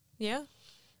crazy. Yeah.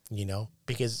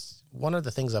 Because one of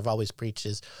the things I've always preached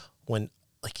is when,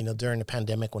 during the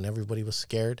pandemic, when everybody was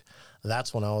scared,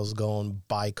 that's when I was going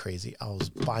buy crazy. I was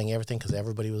buying everything because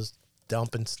everybody was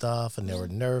dumping stuff and they were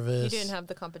nervous. You didn't have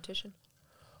the competition?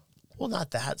 Well,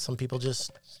 not that. Some people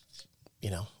just,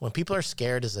 when people are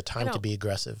scared is the time to be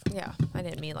aggressive. Yeah. I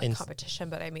didn't mean like competition,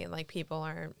 but I mean like people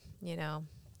aren't,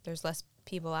 there's less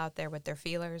people out there with their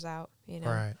feelers out,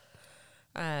 Right.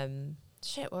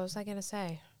 Shit, what was I going to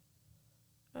say?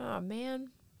 Oh, man.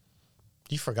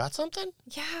 You forgot something?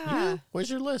 Yeah.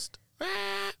 Where's your list?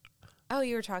 Oh,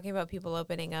 you were talking about people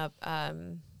opening up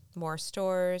more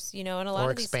stores, and a lot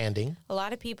or of expanding. A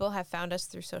lot of people have found us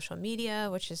through social media,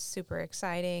 which is super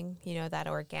exciting. That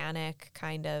organic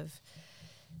kind of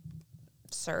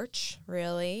search,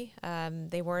 really.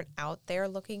 They weren't out there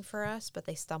looking for us, but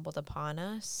they stumbled upon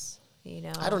us.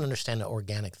 I don't understand the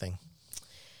organic thing.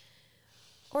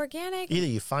 Organic. Either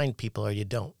you find people or you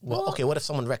don't. Well, okay, what if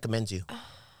someone recommends you?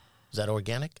 Is that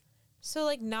organic? So,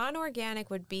 like, non-organic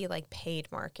would be, like, paid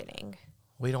marketing.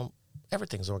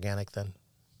 Everything's organic then.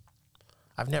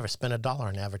 I've never spent $1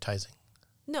 on advertising.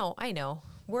 No, I know.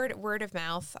 Word of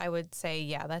mouth, I would say,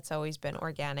 yeah, that's always been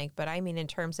organic. But I mean, in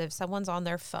terms of someone's on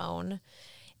their phone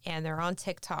and they're on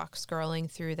TikTok scrolling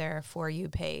through their For You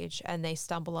page and they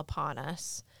stumble upon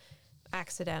us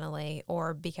accidentally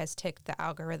or because the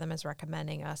algorithm is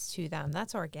recommending us to them,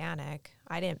 that's organic.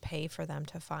 I didn't pay for them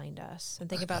to find us. And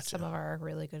think about some of our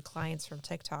really good clients from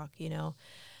TikTok,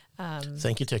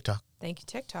 Thank you, TikTok. Thank you,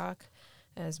 TikTok.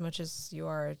 As much as you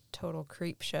are a total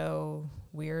creep show,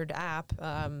 weird app,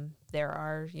 there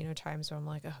are, times where I'm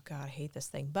like, oh God, I hate this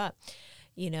thing. But,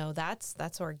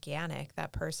 that's organic.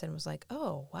 That person was like,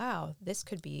 oh, wow, this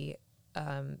could be,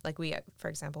 for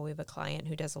example, we have a client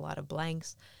who does a lot of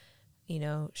blanks.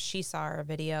 She saw our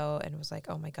video and was like,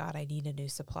 oh my God, I need a new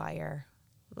supplier.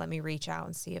 Let me reach out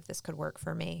and see if this could work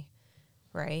for me.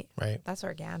 Right? Right. That's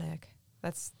organic.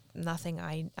 That's nothing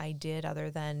I did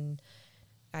other than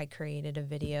I created a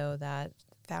video that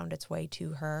found its way to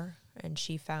her and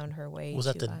she found her way to us. Was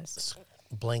that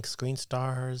the blank screen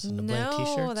stars and the blank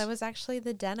t-shirts? No, that was actually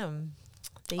the denim.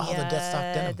 The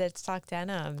Deadstock denim. Deadstock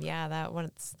denim. Yeah,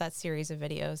 that series of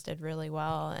videos did really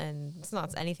well. And it's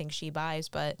not anything she buys,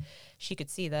 but she could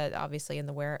see that obviously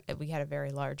we had a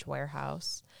very large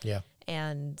warehouse. Yeah.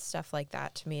 And stuff like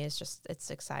that to me is just, it's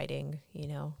exciting,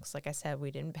 because like I said,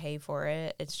 we didn't pay for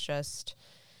it. It's just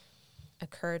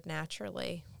occurred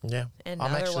naturally. Yeah. And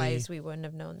otherwise we wouldn't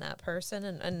have known that person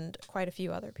and quite a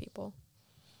few other people.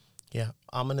 Yeah.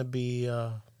 I'm going to be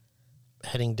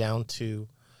heading down to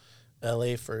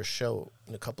LA for a show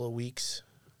in a couple of weeks.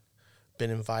 Been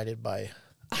invited by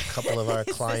a couple of our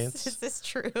clients. Is this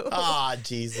true? Ah,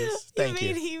 Jesus. Thank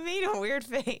you. He made a weird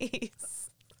face.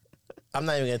 I'm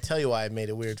not even going to tell you why I made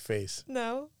a weird face.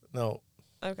 No? No.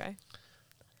 Okay.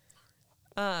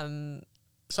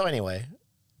 So anyway,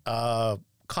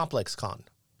 Complex Con.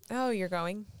 Oh, you're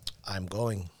going? I'm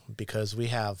going because we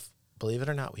have, believe it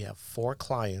or not, we have 4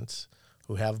 clients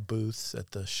who have booths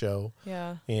at the show.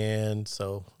 Yeah. And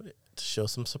so to show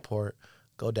some support,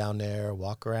 go down there,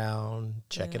 walk around,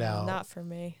 check it out. Not for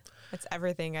me. It's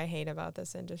everything I hate about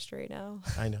this industry now.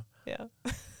 I know. Yeah.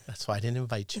 That's why I didn't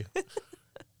invite you.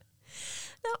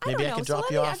 No, Maybe I can drop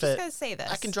you off I'm just going to say this.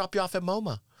 I can drop you off at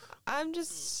MoMA. I'm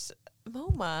just...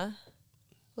 MoMA?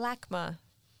 LACMA.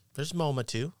 There's MoMA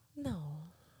too. No.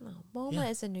 MoMA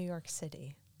is in New York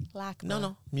City. LACMA.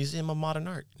 No. Museum of Modern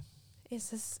Art.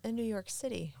 Is this in New York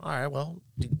City? All right, well,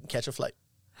 you can catch a flight.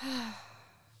 I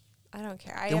don't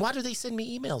care. Then why do they send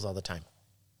me emails all the time?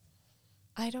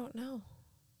 I don't know.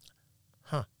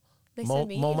 Huh. They send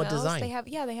me MoMA emails. Design.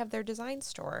 They have their design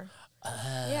store.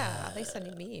 Yeah, they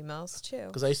send me emails too.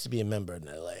 Because I used to be a member in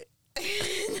LA.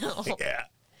 No. Yeah.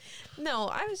 No,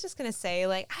 I was just going to say,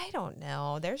 like, I don't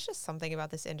know. There's just something about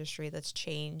this industry that's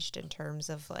changed in terms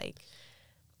of, like...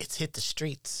 It's hit the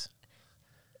streets.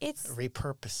 It's...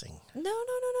 Repurposing. No.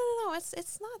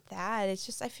 It's not that. It's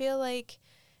just, I feel like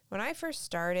when I first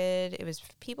started, it was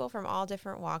people from all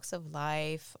different walks of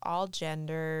life, all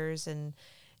genders, and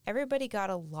everybody got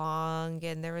along,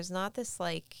 and there was not this,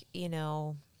 like, you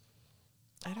know...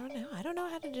 I don't know. I don't know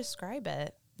how to describe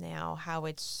it now, how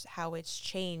it's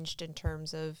changed in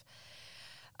terms of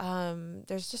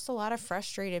there's just a lot of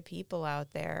frustrated people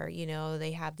out there. You know,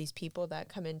 they have these people that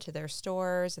come into their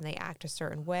stores and they act a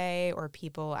certain way, or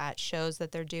people at shows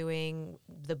that they're doing,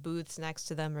 the booths next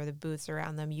to them or the booths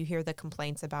around them. You hear the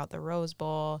complaints about the Rose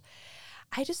Bowl.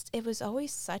 It was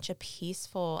always such a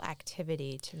peaceful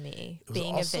activity to me,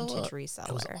 being a vintage reseller.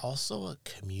 It was also a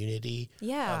community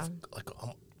Yeah.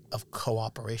 of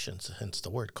cooperations, hence the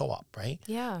word co-op, right?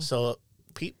 Yeah. So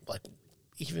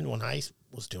even when I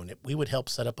was doing it, we would help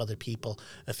set up other people.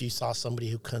 If you saw somebody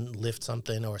who couldn't lift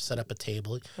something or set up a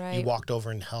table, Right. you walked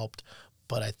over and helped.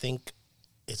 But I think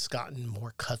it's gotten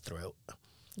more cutthroat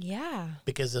Yeah.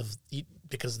 because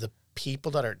the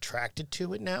people that are attracted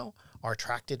to it now are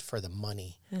attracted for the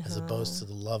money as opposed to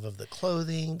the love of the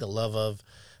clothing, the love of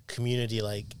community,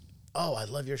 like, oh, I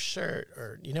love your shirt,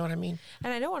 or you know what I mean?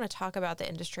 And I don't want to talk about the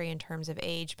industry in terms of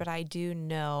age, but I do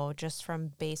know just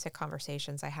from basic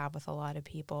conversations I have with a lot of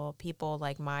people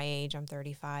like my age, I'm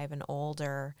 35 and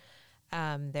older,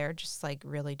 they're just like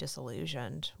really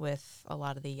disillusioned with a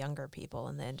lot of the younger people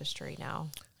in the industry now.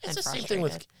 It's the same thing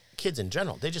with kids in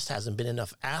general. There just hasn't been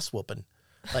enough ass whooping.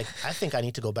 Like, I think I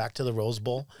need to go back to the Rose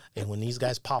Bowl, and when these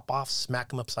guys pop off, smack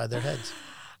them upside their heads.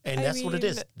 And that's what it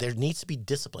is. There needs to be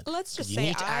discipline. Let's just you say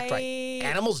need to act right.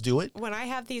 Animals do it. When I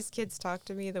have these kids talk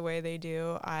to me the way they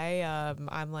do,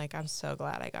 I'm like, I'm so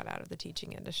glad I got out of the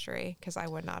teaching industry, because I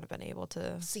would not have been able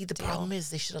to. See, the problem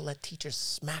is they should have let teachers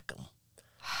smack them.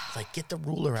 Like, get the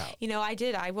ruler out. You know, I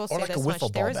did. I will say like this a much.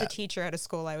 wiffle There ball was a bat. teacher at a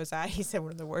school I was at. He said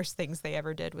one of the worst things they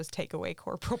ever did was take away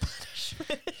corporal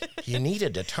punishment. You need a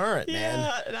deterrent, man.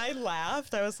 Yeah, and I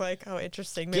laughed. I was like, oh,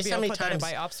 interesting. Guess Maybe how I'll many put that in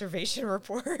times- my observation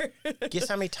report. Guess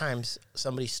how many times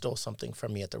somebody stole something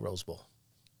from me at the Rose Bowl?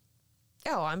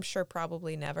 Oh, I'm sure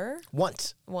probably never.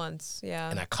 Once. Once,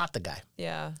 yeah. And I caught the guy.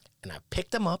 Yeah. And I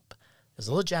picked him up. It was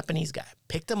a little Japanese guy.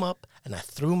 Picked him up, and I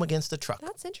threw him against the truck.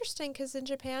 That's interesting, because in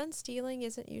Japan, stealing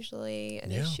isn't usually an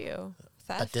Yeah. issue.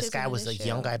 Theft But this isn't guy an was a issue.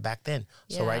 young guy back then.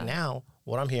 So right Yeah. now,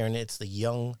 what I'm hearing, it's the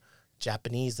young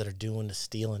Japanese that are doing the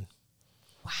stealing,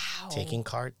 Wow. taking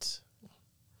carts.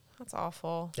 That's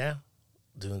awful. Yeah.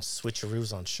 Doing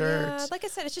switcheroos on Yeah, shirts. like I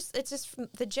said, it's just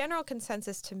the general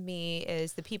consensus to me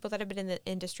is the people that have been in the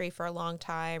industry for a long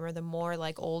time, or the more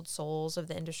like old souls of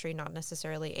the industry, not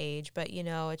necessarily age, but you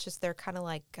know, it's just they're kind of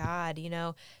like, God, you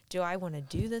know, do I want to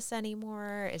do this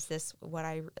anymore? Is this what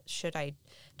should I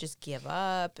just give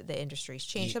up? The industry's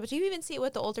changed. But you even see it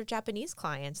with the older Japanese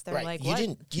clients. They're Right. like, You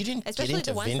what? didn't Especially get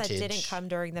into the ones vintage. that didn't come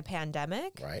during the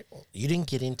pandemic. Right. Well, you didn't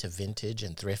get into vintage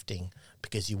and thrifting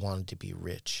because you wanted to be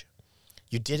rich.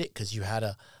 You did it because you had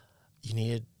a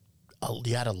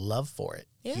love for it.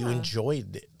 You Yeah.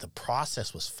 enjoyed it. The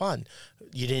process was fun.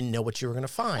 You didn't know what you were going to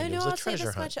find. I It know, was a I'll say treasure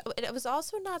this hunt. much. It was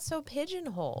also not so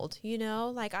pigeonholed, you know?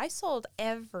 Like, I sold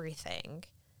everything.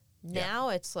 Now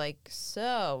it's like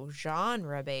so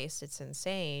genre based. It's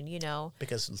insane, you know?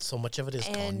 Because so much of it is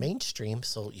gone And- mainstream,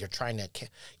 so you're trying to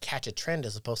catch a trend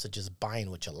as opposed to just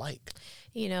buying what you like.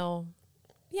 You know,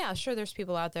 Yeah, sure, there's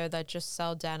people out there that just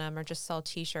sell denim or just sell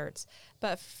T-shirts.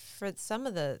 But for some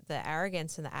of the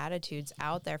arrogance and the attitudes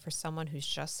out there for someone who's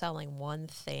just selling one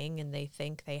thing and they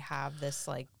think they have this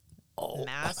like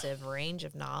massive range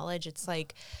of knowledge, it's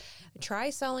like, try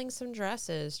selling some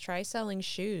dresses, try selling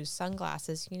shoes,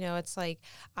 sunglasses. You know, it's like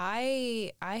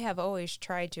I have always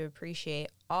tried to appreciate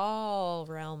all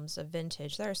realms of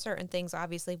vintage. There are certain things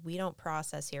obviously we don't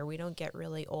process here. We don't get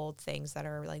really old things that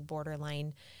are like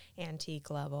borderline antique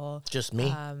level. Just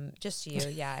me. Just you.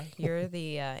 Yeah, you're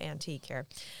the antique here.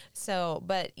 So,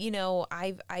 but you know,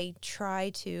 I try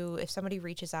to, if somebody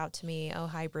reaches out to me, oh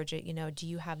hi Bridget, you know, do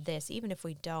you have this? Even if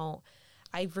we don't,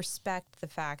 I respect the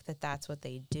fact that that's what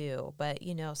they do. But,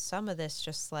 you know, some of this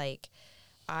just like,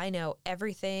 I know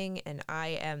everything and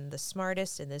I am the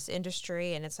smartest in this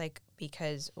industry. And it's like,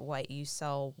 because what, you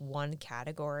sell one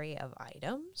category of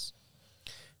items?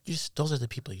 Those are the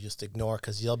people you just ignore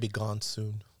because they'll be gone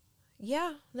soon.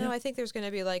 Yeah. No, I think there's going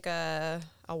to be like a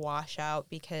washout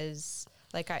because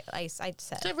like I said,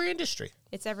 It's every industry.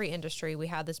 It's every industry. We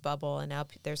had this bubble, and now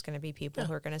there's going to be people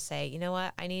who are going to say, you know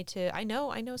what, I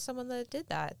know someone that did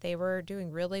that. They were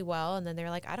doing really well, and then they're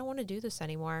like, I don't want to do this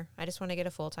anymore. I just want to get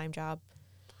a full-time job.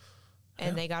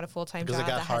 And they got a full-time job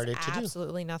that has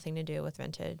absolutely nothing to do with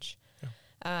vintage.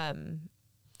 Yeah.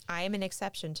 I am an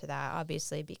exception to that,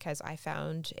 obviously, because I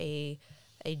found a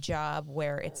job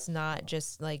where it's not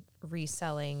just like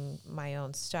reselling my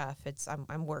own stuff. It's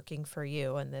I'm working for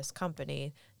you and this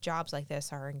company. Jobs like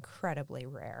this are incredibly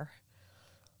rare.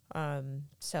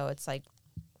 So it's like,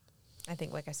 I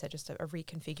think, like I said, just a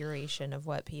reconfiguration of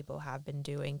what people have been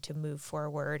doing to move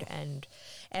forward and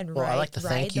ride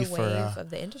the wave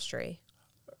of the industry.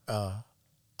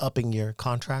 Upping your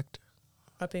contract.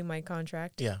 Upping my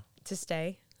contract. Yeah. To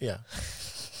stay. Yeah.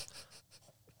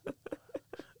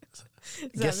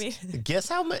 Guess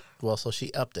how much? Well, so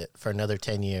she upped it for another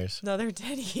 10 years. Another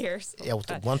 10 years. Yeah, with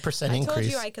the 1% increase. I told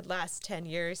you I could last 10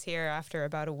 years here after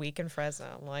about a week in Fresno.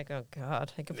 I'm like, oh,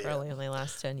 God, I could probably only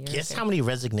last 10 years. Guess here. how many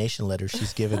resignation letters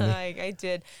she's given me? I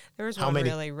did. There was one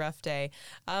really rough day.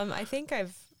 I think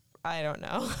I don't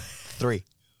know. 3.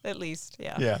 At least,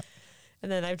 yeah. Yeah.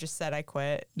 And then I've just said I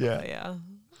quit. Yeah. Yeah.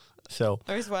 So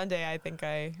there was one day I think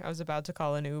I was about to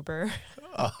call an Uber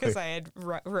because I had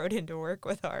rode into work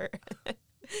with Art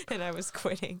and I was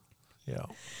quitting. Yeah.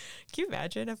 Can you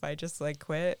imagine if I just like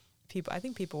quit? I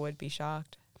think people would be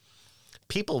shocked.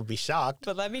 People would be shocked.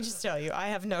 But let me just tell you, I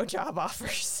have no job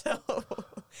offers. So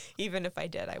even if I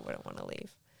did, I wouldn't want to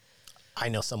leave. I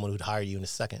know someone who'd hire you in a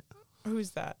second.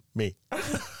 Who's that? Me.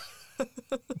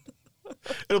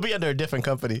 It'll be under a different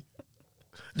company.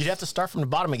 You'd have to start from the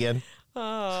bottom again.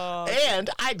 Oh. And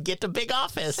I'd get the big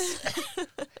office.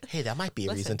 Hey, that might be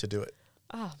a reason to do it.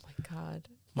 Oh, my God.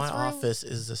 My office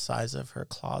is the size of her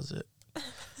closet.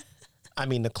 I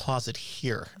mean, the closet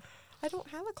here. I don't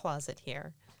have a closet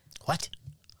here. What?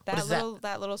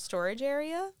 That little storage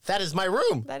area? That is my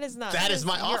room. That is not. That is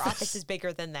my office. Your office is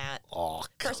bigger than that. Oh,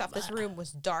 First off, this room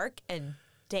was dark and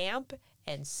damp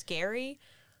and scary.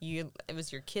 It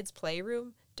was your kid's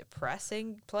playroom.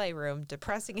 Depressing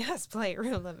ass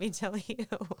playroom, let me tell you.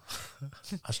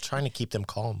 I was trying to keep them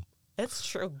calm. It's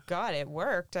true. God, it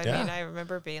worked. I mean, I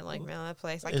remember being like, man, that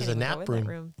place, I can't even go in that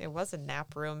room. It was a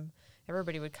nap room.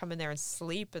 Everybody would come in there and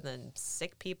sleep, and then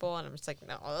sick people, and I'm just like,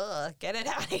 no, get it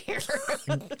out of here.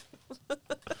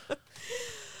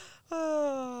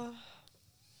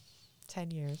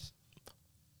 10 years.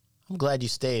 I'm glad you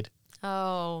stayed.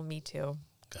 Oh, me too.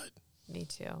 Good. Me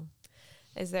too.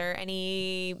 Is there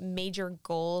any major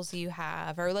goals you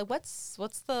have, or like what's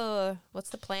the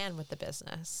plan with the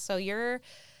business? So you're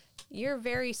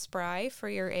very spry for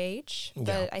your age,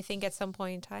 but I think at some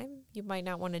point in time you might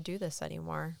not want to do this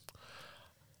anymore.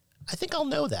 I think I'll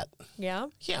know that. Yeah?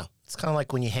 Yeah. It's kind of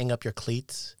like when you hang up your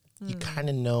cleats. You kind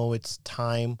of know it's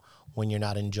time when you're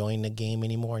not enjoying the game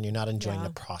anymore and you're not enjoying the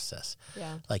process.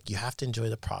 Yeah. Like, you have to enjoy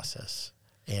the process.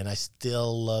 And I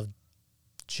still love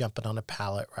jumping on a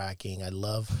pallet racking. I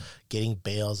love getting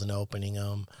bales and opening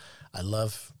them. I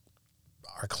love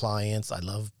our clients. I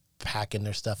love packing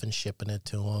their stuff and shipping it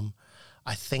to them.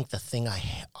 I think the thing I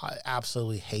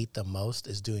absolutely hate the most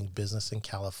is doing business in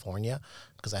California,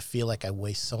 because I feel like I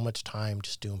waste so much time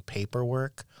just doing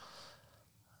paperwork,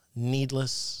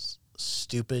 needless,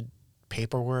 stupid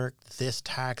paperwork, this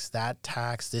tax,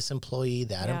 this employee,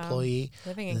 that employee.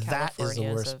 Living in that California is the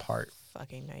worst part.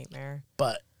 Fucking nightmare.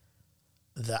 But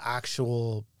the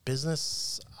actual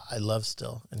business I love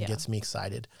still and gets me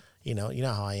excited. You know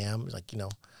how I am. Like,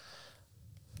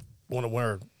 when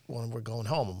we're going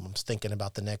home, I'm just thinking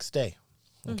about the next day.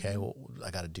 Okay, well,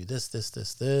 I got to do this.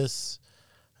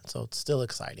 So it's still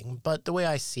exciting. But the way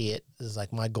I see it is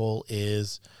like my goal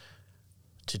is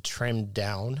to trim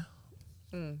down,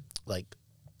 like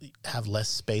have less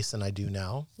space than I do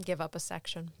now. Give up a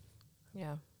section.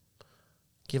 Yeah.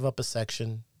 Give up a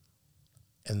section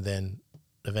and then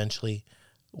eventually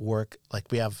work. Like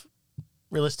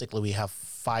realistically, we have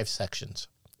 5 sections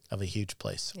of a huge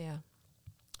place. Yeah.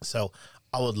 So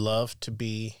I would love to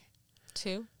be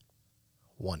 2?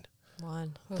 1.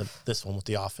 This one with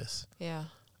the office. Yeah.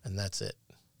 And that's it.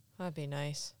 That'd be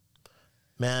nice.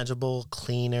 Manageable,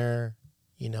 cleaner,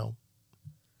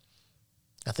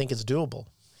 I think it's doable.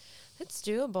 It's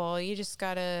doable. You just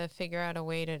got to figure out a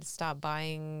way to stop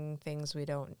buying things we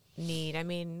don't need. I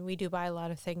mean, we do buy a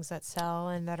lot of things that sell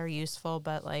and that are useful,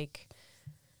 but like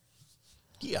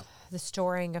Yeah. the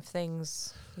storing of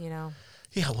things,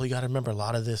 Yeah, well, you got to remember a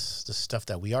lot of the stuff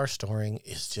that we are storing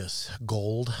is just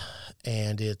gold,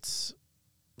 and it's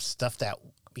stuff that,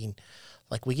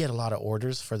 like we get a lot of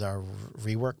orders for our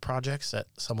rework projects that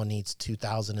someone needs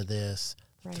 2,000 of this,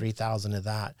 Right. 3,000 of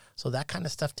that. So that kind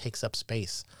of stuff takes up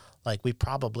space. Like we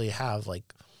probably have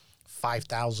like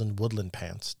 5,000 woodland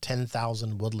pants,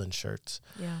 10,000 woodland shirts,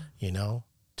 yeah,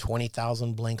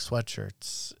 20,000 blank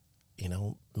sweatshirts,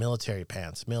 military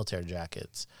pants, military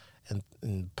jackets,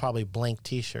 and probably blank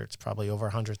T-shirts, probably over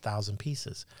 100,000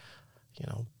 pieces,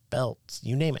 belts,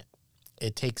 you name it.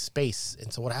 It takes space.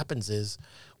 And so what happens is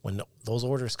when those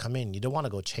orders come in, you don't want to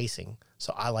go chasing.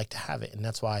 So I like to have it. And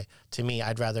that's why, to me,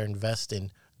 I'd rather invest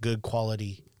in good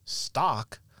quality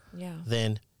stock yeah,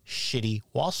 than shitty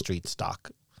Wall Street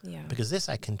stock, yeah. because this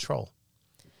I control.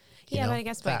 Yeah, but I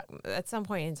guess at some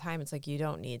point in time, it's like you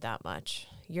don't need that much.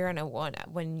 You're in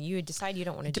when you decide you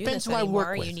don't want to do Depends this who I work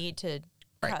anymore, with. you need to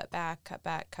Right. cut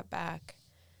back.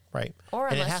 Right. Or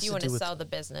And it unless has you want do to with- sell the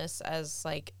business as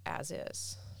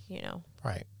is,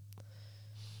 Right.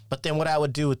 But then what I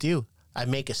would do with you, I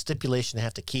make a stipulation to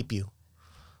have to keep you.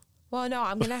 Well, no,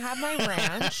 I'm going to have my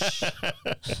ranch.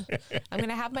 I'm going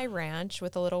to have my ranch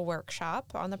with a little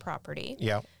workshop on the property.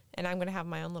 Yeah. And I'm going to have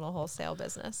my own little wholesale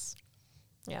business.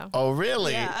 Yeah. Oh,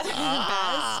 really? Yeah.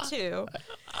 That is too.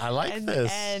 I like And,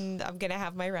 this. and I'm going to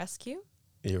have my rescue,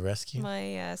 Your rescue?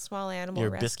 my small animal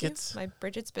Your rescue. biscuits? My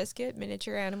Bridget's Biscuit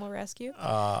miniature animal rescue.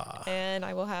 Ah. And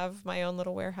I will have my own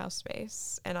little warehouse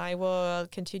space. And I will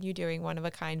continue doing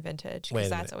one-of-a-kind vintage Wait a because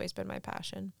that's minute. always been my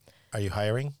passion. Are you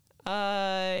hiring?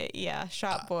 Yeah,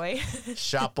 shop boy.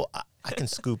 Shop. I can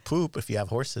scoop poop if you have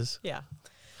horses. Yeah.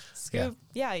 Scoop.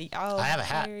 Yeah. I have a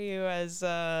hat. hire you as,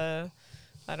 I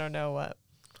don't know what.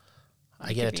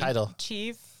 I get a Could be title.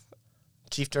 Chief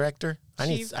Director? I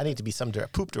Chief- need to be some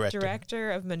poop director.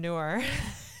 Director of Manure.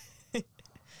 Yeah.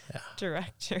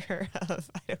 Director of,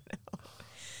 I don't know.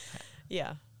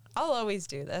 Yeah. I'll always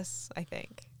do this, I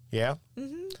think. Yeah?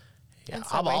 Mm-hmm. Yeah. In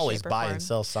some I'll way, always shape, or buy form. and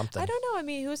sell something. I don't know. I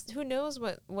mean, who knows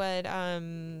what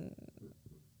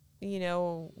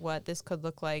what this could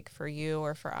look like for you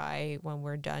or for I when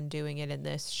we're done doing it in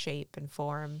this shape and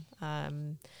form.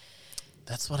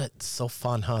 That's what it's so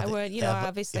fun, huh? I would,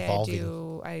 obviously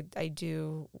evolving. I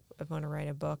do want to write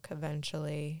a book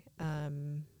eventually.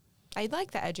 I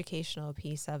like the educational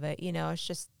piece of it.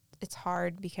 It's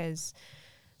hard because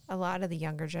a lot of the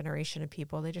younger generation of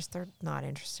people, they're not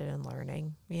interested in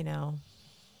learning,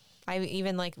 I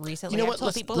even recently I've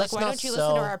told people why don't you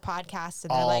listen to our podcast?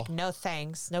 And they're like, no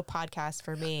thanks, no podcast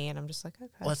for me. And I'm just like,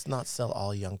 okay. Let's not sell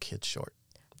all young kids short.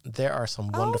 There are some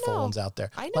wonderful no. ones out there.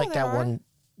 I know like there that are. one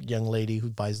young lady who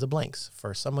buys the blanks.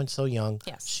 For someone so young,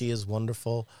 Yes. she is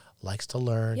wonderful, likes to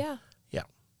learn. Yeah. Yeah.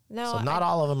 No, So not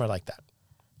all of them are like that.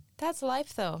 that's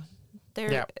life though.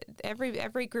 Yeah.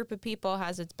 Every group of people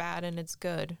has its bad and its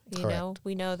good. Correct.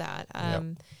 We know that. Yep.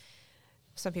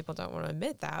 Some people don't want to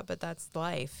admit that, but that's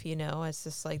life. It's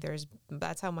just like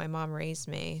that's how my mom raised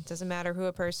me. It doesn't matter who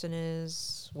a person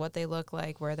is, what they look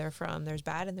like, where they're from. There's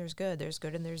bad and there's good. There's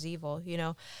good and there's evil.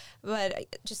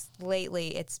 But just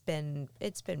lately, it's been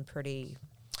pretty.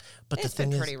 But the It's thing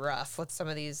been is, pretty rough with some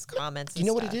of these comments. you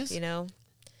know what stuff, it is?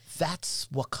 That's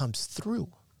what comes through,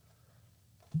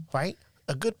 right?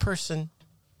 A good person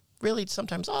really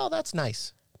sometimes, oh, that's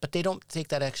nice. But they don't take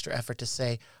that extra effort to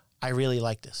say, I really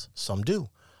like this. Some do.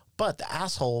 But the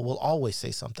asshole will always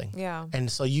say something. Yeah.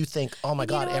 And so you think, oh my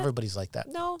And you God, know what? everybody's like that.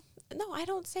 No, I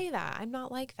don't say that. I'm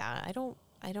not like that.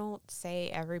 I don't say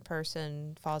every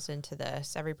person falls into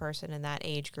this, every person in that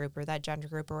age group or that gender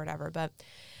group or whatever. But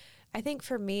I think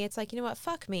for me, it's like,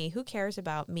 fuck me. Who cares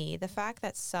about me? The fact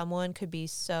that someone could be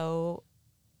so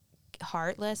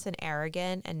heartless and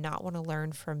arrogant and not want to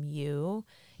learn from you,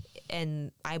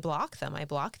 and I block them. I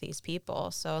block these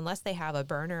people. So unless they have a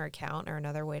burner account or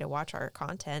another way to watch our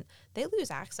content, they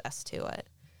lose access to it.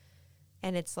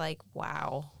 And it's like,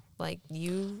 wow, like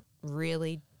you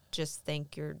really just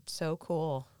think you're so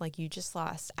cool. Like you just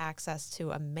lost access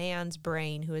to a man's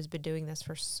brain who has been doing this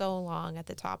for so long at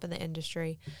the top of the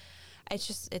industry.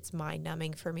 It's mind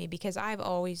numbing for me because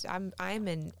I'm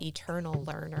an eternal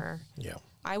learner. Yeah.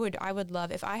 I would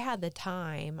love, if I had the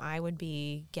time, I would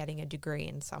be getting a degree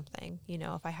in something. You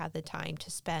know, if I had the time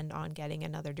to spend on getting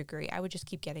another degree, I would just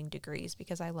keep getting degrees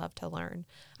because I love to learn.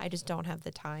 I just don't have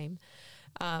the time.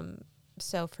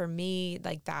 So for me,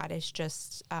 like that is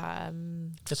just,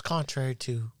 It's contrary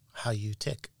to how you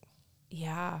tick.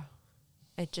 yeah,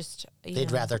 it just,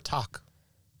 They'd rather talk.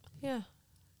 yeah.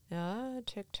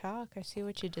 TikTok. I see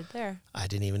what you did there. I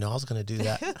didn't even know I was going to do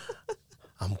that.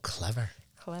 I'm clever.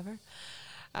 Clever.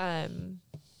 Yeah.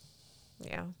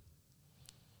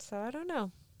 So I don't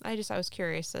know. I was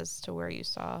curious as to where you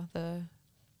saw the.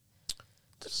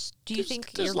 Do you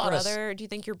think your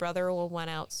brother will want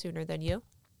out sooner than you?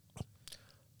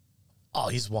 Oh,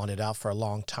 he's wanted out for a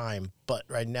long time, but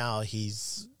right now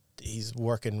he's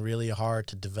working really hard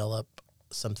to develop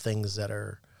some things that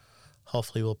are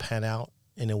hopefully will pan out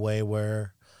in a way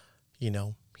where, you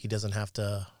know, he doesn't have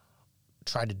to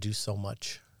try to do so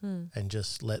much and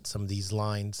just let some of these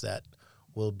lines that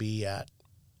will be at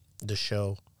the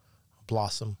show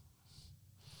blossom.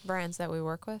 Brands that we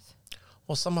work with?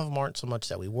 Well, some of them aren't so much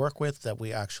that we work with, that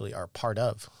we actually are part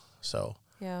of. So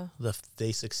yeah, if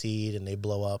they succeed and they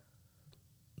blow up,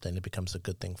 then it becomes a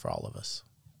good thing for all of us.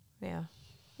 Yeah.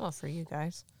 Well, for you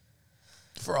guys.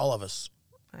 For all of us.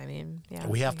 I mean, yeah.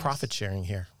 We have profit sharing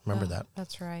here. Remember that.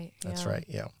 That's right. That's right.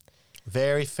 Yeah.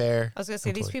 Very fair. I was going to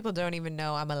say, these people don't even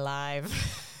know I'm alive.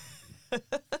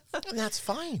 And that's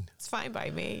fine. It's fine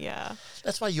by me. Yeah.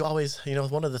 That's why you always, you know,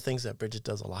 one of the things that Bridget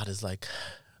does a lot is like,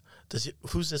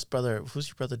 who's this brother? Who's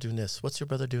your brother doing this? What's your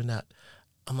brother doing that?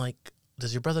 I'm like,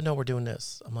 does your brother know we're doing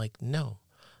this? I'm like, no.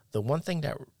 The one thing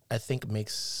that I think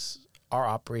makes our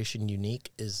operation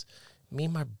unique is me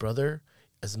and my brother,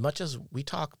 as much as we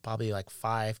talk probably like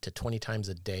 5 to 20 times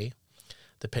a day,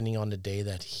 depending on the day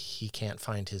that he can't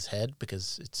find his head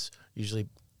because it's usually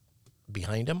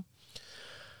behind him,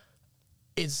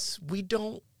 is we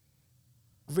don't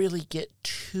really get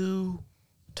too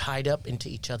tied up into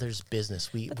each other's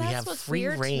business. We have free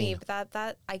reign. To me, but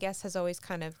that I guess has always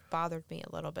kind of bothered me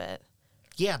a little bit.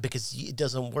 Yeah, because it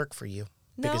doesn't work for you.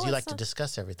 Because you like to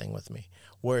discuss everything with me.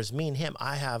 Whereas me and him,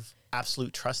 I have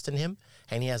absolute trust in him,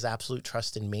 and he has absolute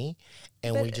trust in me,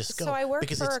 and we just go. So I work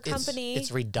for a company. It's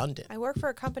redundant. I work for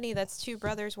a company that's two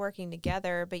brothers working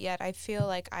together, but yet I feel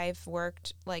like I've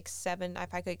worked like 7.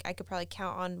 If I could probably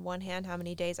count on one hand how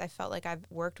many days I felt like I've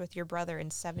worked with your brother in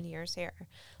 7 years here.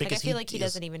 Because I feel like he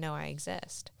doesn't even know I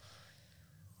exist.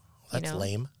 That's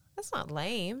lame. That's not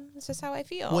lame. It's just how I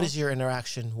feel. What is your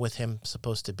interaction with him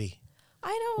supposed to be?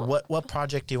 I don't. What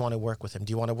project do you want to work with him? Do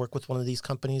you want to work with one of these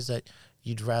companies that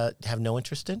you'd rather have no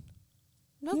interest in?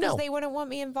 No, because they wouldn't want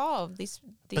me involved. These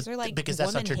are like because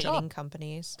that's not your job.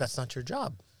 Companies. That's not your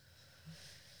job.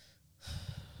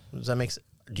 Does that make sense?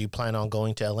 Do you plan on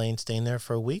going to LA and staying there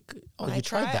for a week? Oh, you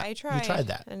tried that. I tried. You tried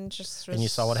that. And just and you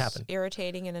saw what happened.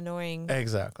 Irritating and annoying.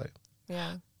 Exactly.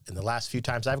 Yeah. In the last few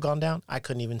times I've gone down, I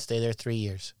couldn't even stay there 3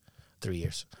 years. 3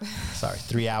 years. Sorry,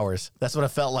 3 hours. That's what it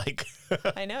felt like.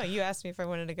 I know. You asked me if I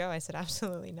wanted to go. I said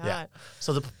absolutely not. Yeah.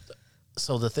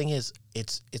 So the thing is,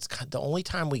 it's the only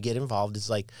time we get involved is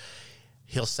like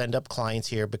he'll send up clients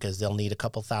here because they'll need a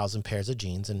couple thousand pairs of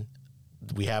jeans, and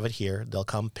we have it here. They'll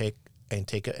come pick and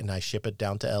take it, and I ship it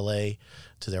down to LA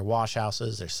to their wash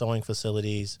houses, their sewing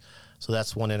facilities. So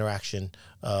that's one interaction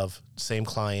of same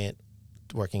client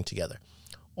working together.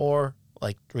 Or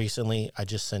like recently, I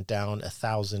just sent down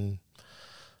 1,000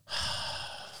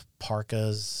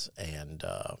 parkas and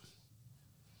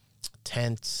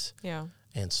tents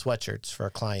and sweatshirts for a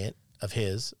client of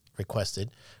his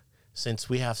requested. Since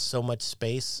we have so much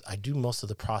space, I do most of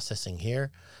the processing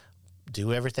here,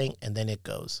 do everything, and then it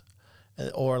goes.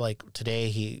 Or like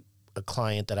today, a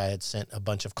client that I had sent a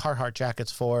bunch of Carhartt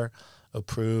jackets for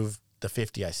approved the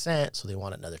 50 I sent, so they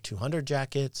want another 200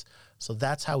 jackets. So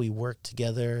that's how we work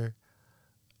together.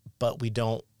 But we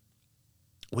don't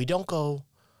go.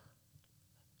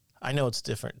 I know it's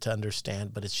different to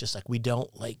understand, but it's just like we don't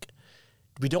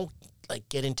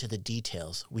get into the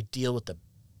details. We deal with the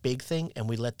big thing, and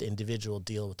we let the individual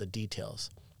deal with the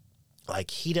details. Like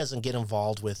he doesn't get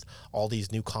involved with all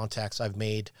these new contacts I've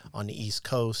made on the East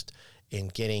Coast in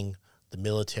getting the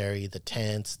military, the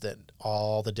tents,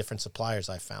 all the different suppliers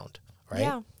I found. Right?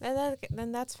 Yeah, and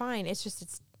then that's fine. It's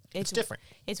just it's different.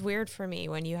 It's weird for me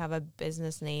when you have a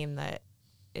business name that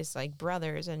is like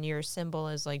brothers and your symbol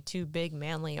is like two big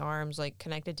manly arms like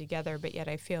connected together, but yet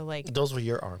I feel like those were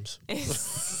your arms.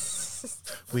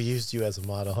 We used you as a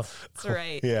model. That's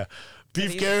right. Yeah.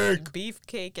 Beefcake.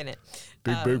 Beefcake in it.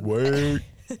 Big weight.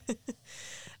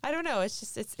 I don't know. It's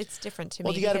just it's different to me.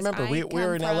 Well, you got to because remember, we I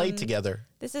were in come LA from- together.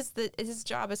 This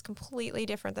job is completely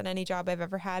different than any job I've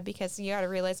ever had, because you got to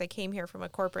realize I came here from a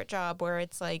corporate job where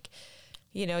it's like,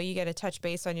 you know, you got to touch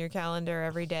base on your calendar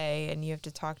every day, and you have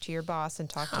to talk to your boss and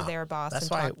talk to their boss That's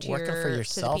and why talk to working for to the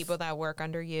yourself- people that work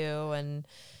under you, and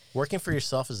Working for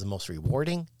yourself is the most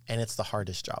rewarding, and it's the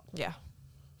hardest job. yeah.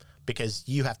 Because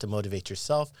you have to motivate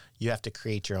yourself, you have to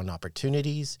create your own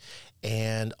opportunities,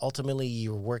 and ultimately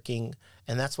you're working.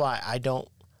 And that's why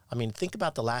think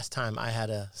about the last time I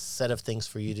had a set of things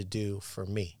for you to do for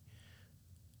me.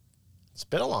 It's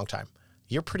been a long time.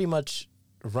 You're pretty much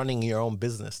running your own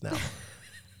business now.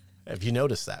 Have you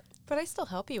noticed that? But I still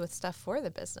help you with stuff for the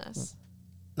business.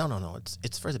 No.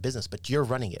 It's for the business, but you're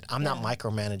running it. I'm not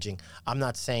micromanaging. I'm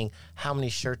not saying how many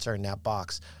shirts are in that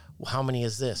box. How many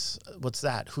is this? What's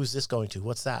that? Who's this going to?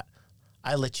 What's that?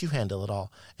 I let you handle it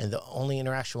all. And the only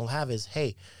interaction we'll have is,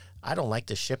 hey, I don't like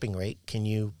the shipping rate. Can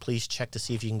you please check to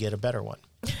see if you can get a better one?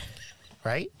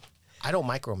 Right? I don't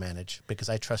micromanage because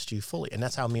I trust you fully. And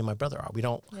that's how me and my brother are. We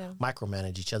don't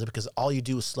micromanage each other, because all you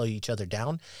do is slow each other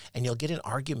down, and you'll get in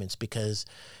arguments because,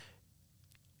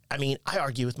 I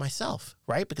argue with myself,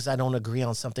 right? Because I don't agree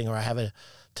on something, or I have a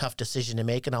tough decision to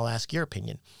make, and I'll ask your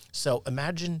opinion. So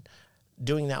imagine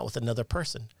doing that with another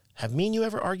person. Have me and you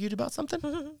ever argued about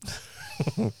something?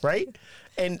 Right?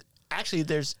 And actually,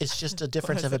 it's just a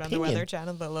difference of On the opinion. Weather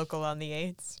Channel, the local on the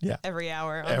 8s. Yeah. Every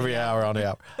hour. Every hour on the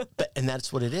hour. And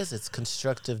that's what it is. It's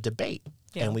constructive debate.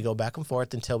 Yeah. And we go back and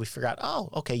forth until we figure out, oh,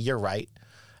 okay, you're right.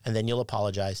 And then you'll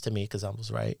apologize to me because I was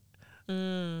right.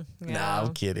 Yeah. Nah,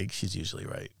 I'm kidding. She's usually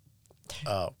right.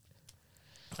 Oh,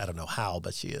 I don't know how,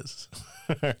 but she is.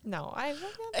 No,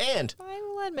 And I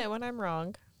will admit when I'm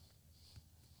wrong.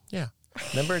 yeah,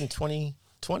 remember in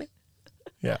 2020?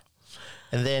 Yeah.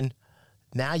 And then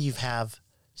now you have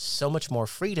so much more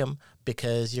freedom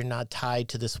because you're not tied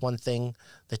to this one thing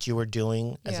that you were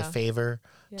doing as a Yeah. favor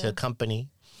to Yeah. a company,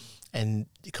 and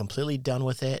you're completely done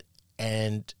with it.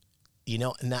 And,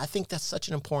 and I think that's such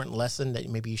an important lesson that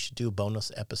maybe you should do a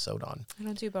bonus episode on. I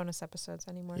don't do bonus episodes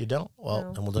anymore. You don't? Well,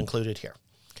 No. then we'll include it here.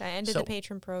 I ended So- the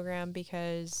patron program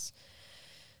because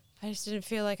I just didn't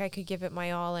feel like I could give it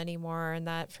my all anymore. And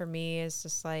that for me is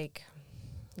just like,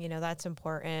 that's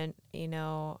important.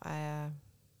 The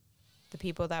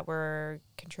people that were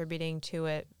contributing to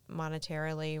it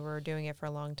monetarily were doing it for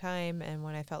a long time. And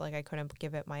when I felt like I couldn't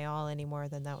give it my all anymore,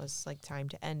 then that was like time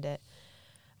to end it.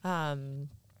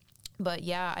 But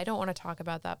yeah, I don't want to talk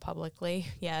about that publicly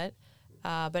yet.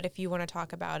 But if you want to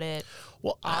talk about it,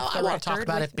 Well, off I the want to talk record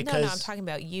about with- it because no, I'm talking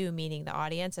about you, meaning the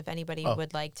audience. If anybody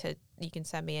would like to, you can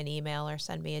send me an email or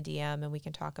send me a DM, and we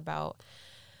can talk about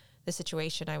the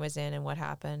situation I was in and what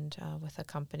happened with the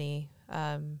company.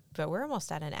 But we're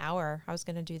almost at an hour. I was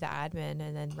going to do the admin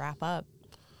and then wrap up.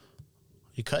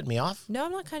 you cut me off. No,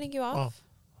 I'm not cutting you off.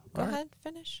 Go all right. ahead,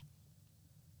 finish.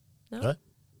 No. What?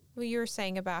 Well, you were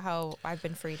saying about how I've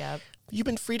been freed up. You've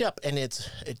been freed up, and it's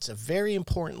a very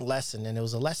important lesson, and it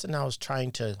was a lesson I was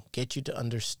trying to get you to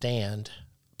understand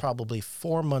probably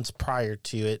 4 months prior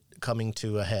to it coming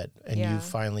to a head, and Yeah. you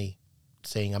finally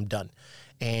saying I'm done.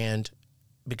 And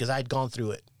because I'd gone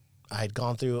through it. I had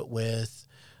gone through it with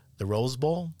the Rose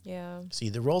Bowl. Yeah. See,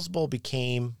 the Rose Bowl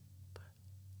became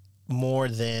more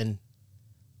than,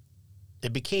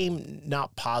 it became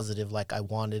not positive like I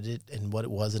wanted it and what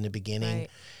it was in the beginning. Right.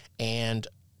 And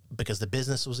because the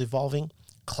business was evolving,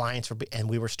 clients were, and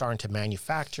we were starting to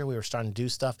manufacture, we were starting to do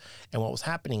stuff. And what was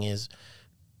happening is,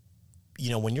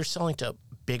 when you're selling to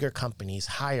bigger companies,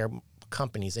 higher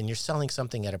companies, and you're selling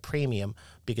something at a premium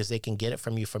because they can get it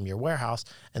from you from your warehouse,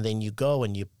 and then you go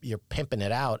and you're pimping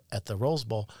it out at the Rose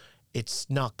Bowl, it's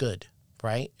not good,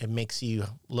 right? It makes you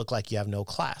look like you have no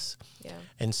class. Yeah.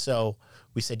 And so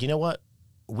we said, you know what?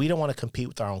 We don't want to compete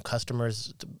with our own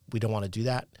customers. We don't want to do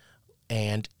that.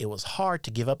 And it was hard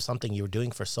to give up something you were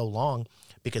doing for so long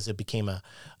because it became a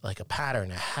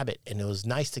pattern, a habit. And it was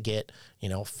nice to get,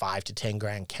 5 to 10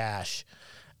 grand cash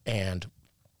and,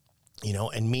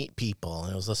 and meet people.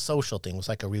 And it was a social thing. It was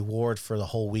like a reward for the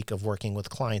whole week of working with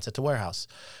clients at the warehouse.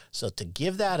 So to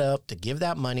give that up, to give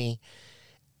that money,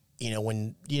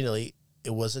 when, it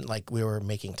wasn't like we were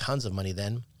making tons of money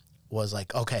then, was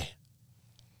like, okay,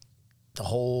 the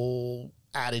whole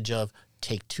adage of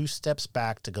take 2 steps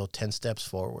back to go 10 steps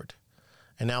forward.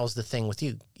 And that was the thing with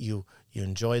you. You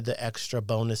enjoyed the extra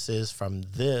bonuses from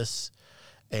this,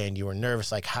 and you were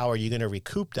nervous, like, how are you going to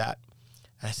recoup that?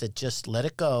 And I said, just let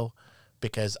it go,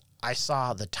 because I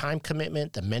saw the time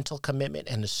commitment, the mental commitment,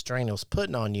 and the strain it was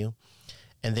putting on you.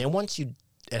 And then once it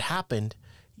happened,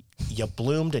 you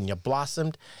bloomed and you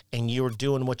blossomed and you were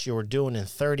doing what you were doing in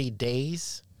 30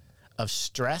 days of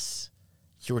stress,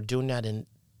 you were doing that in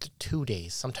 2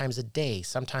 days, sometimes a day,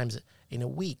 sometimes in a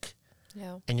week.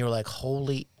 Yeah. And you're like,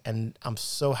 holy, and I'm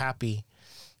so happy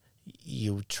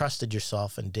you trusted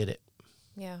yourself and did it.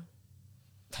 Yeah.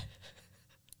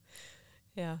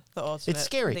 Yeah. The ultimate. It's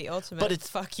scary. The ultimate but it's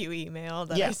fuck you email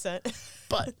that Yeah. I sent.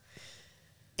 But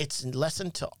it's a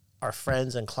lesson to our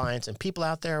friends and clients and people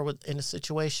out there in a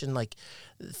situation like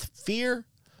fear.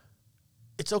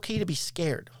 It's okay to be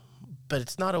scared, but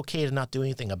it's not okay to not do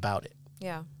anything about it.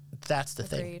 Yeah. That's the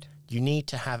thing. Agreed. You need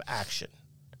to have action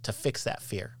to fix that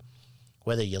fear.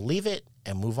 Whether you leave it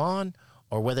and move on,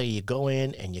 or whether you go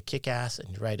in and you kick ass and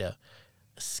you write a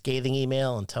scathing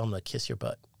email and tell them to kiss your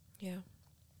butt. Yeah.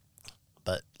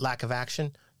 But lack of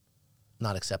action,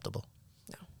 not acceptable.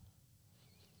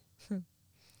 No.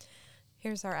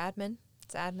 Here's our admin.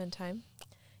 It's admin time.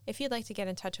 If you'd like to get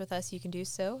in touch with us, you can do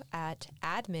so at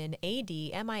admin,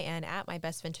 ADMIN, at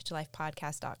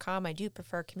mybestvintagelifepodcast.com. I do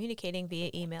prefer communicating via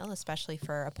email, especially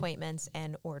for appointments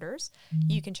and orders.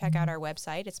 You can check out our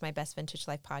website. It's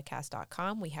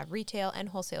mybestvintagelifepodcast.com. We have retail and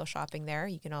wholesale shopping there.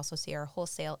 You can also see our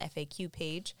wholesale FAQ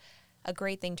page, a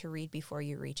great thing to read before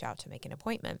you reach out to make an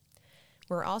appointment.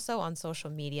 We're also on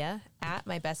social media at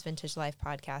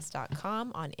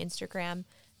mybestvintagelifepodcast.com, on Instagram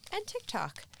and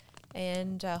TikTok.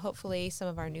 And hopefully some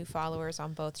of our new followers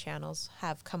on both channels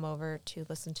have come over to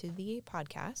listen to the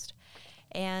podcast.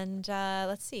 And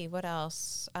let's see, what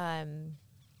else?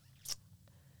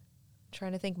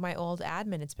 Trying to think my old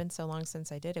admin. It's been so long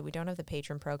since I did it. We don't have the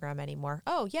patron program anymore.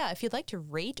 Oh, yeah. If you'd like to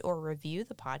rate or review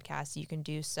the podcast, you can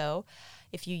do so.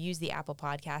 If you use the Apple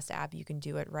Podcast app, you can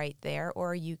do it right there,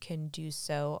 or you can do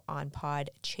so on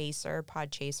Podchaser.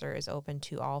 Podchaser is open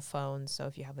to all phones. So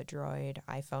if you have a Droid,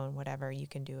 iPhone, whatever, you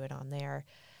can do it on there.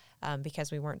 Because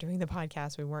we weren't doing the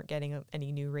podcast, we weren't getting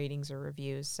any new ratings or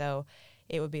reviews. So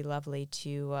it would be lovely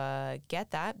to get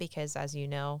that, because as you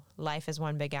know, life is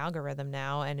one big algorithm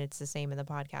now, and it's the same in the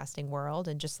podcasting world.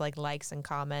 And just like likes and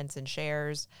comments and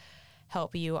shares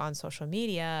help you on social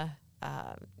media,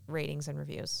 ratings and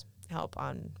reviews help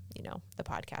on, the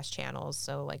podcast channels.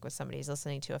 So like when somebody's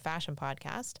listening to a fashion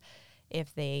podcast,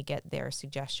 if they get their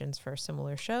suggestions for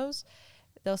similar shows,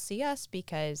 they'll see us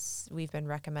because we've been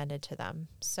recommended to them.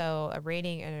 So a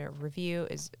rating and a review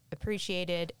is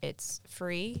appreciated. It's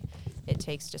free. It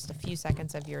takes just a few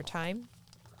seconds of your time.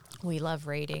 We love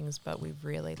ratings, but we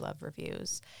really love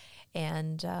reviews.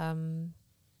 And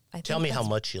Tell me how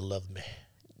much you love me.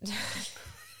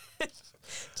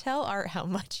 Tell Art how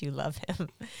much you love him,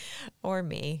 or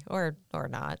me, or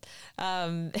not.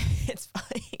 It's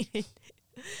fine.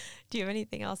 Do you have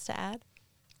anything else to add?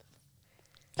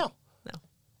 No.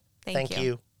 Thank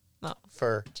you Oh,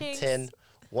 for jinx. 10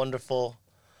 wonderful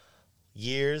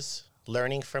years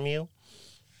learning from you,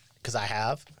 because I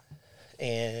have.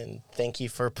 And thank you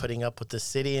for putting up with the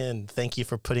city, and thank you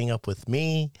for putting up with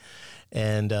me.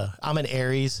 And I'm an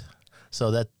Aries,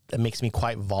 so that makes me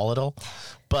quite volatile,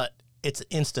 but it's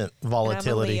instant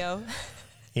volatility. And I'm a Leo.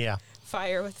 Yeah.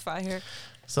 Fire with fire.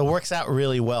 So it works out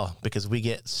really well because we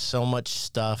get so much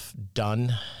stuff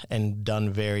done, and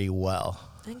done very well.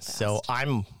 Think So fast.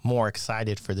 I'm more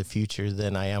excited for the future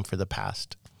than I am for the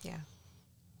past. Yeah.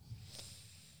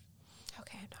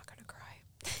 Okay, I'm not going to cry.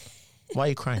 Why are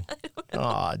you crying?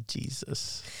 Oh,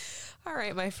 Jesus. All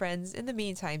right, my friends. In the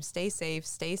meantime, stay safe,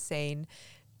 stay sane,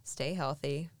 stay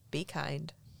healthy, be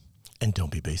kind, And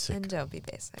don't be basic. and don't be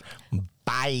basic.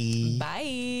 Bye.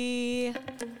 Bye.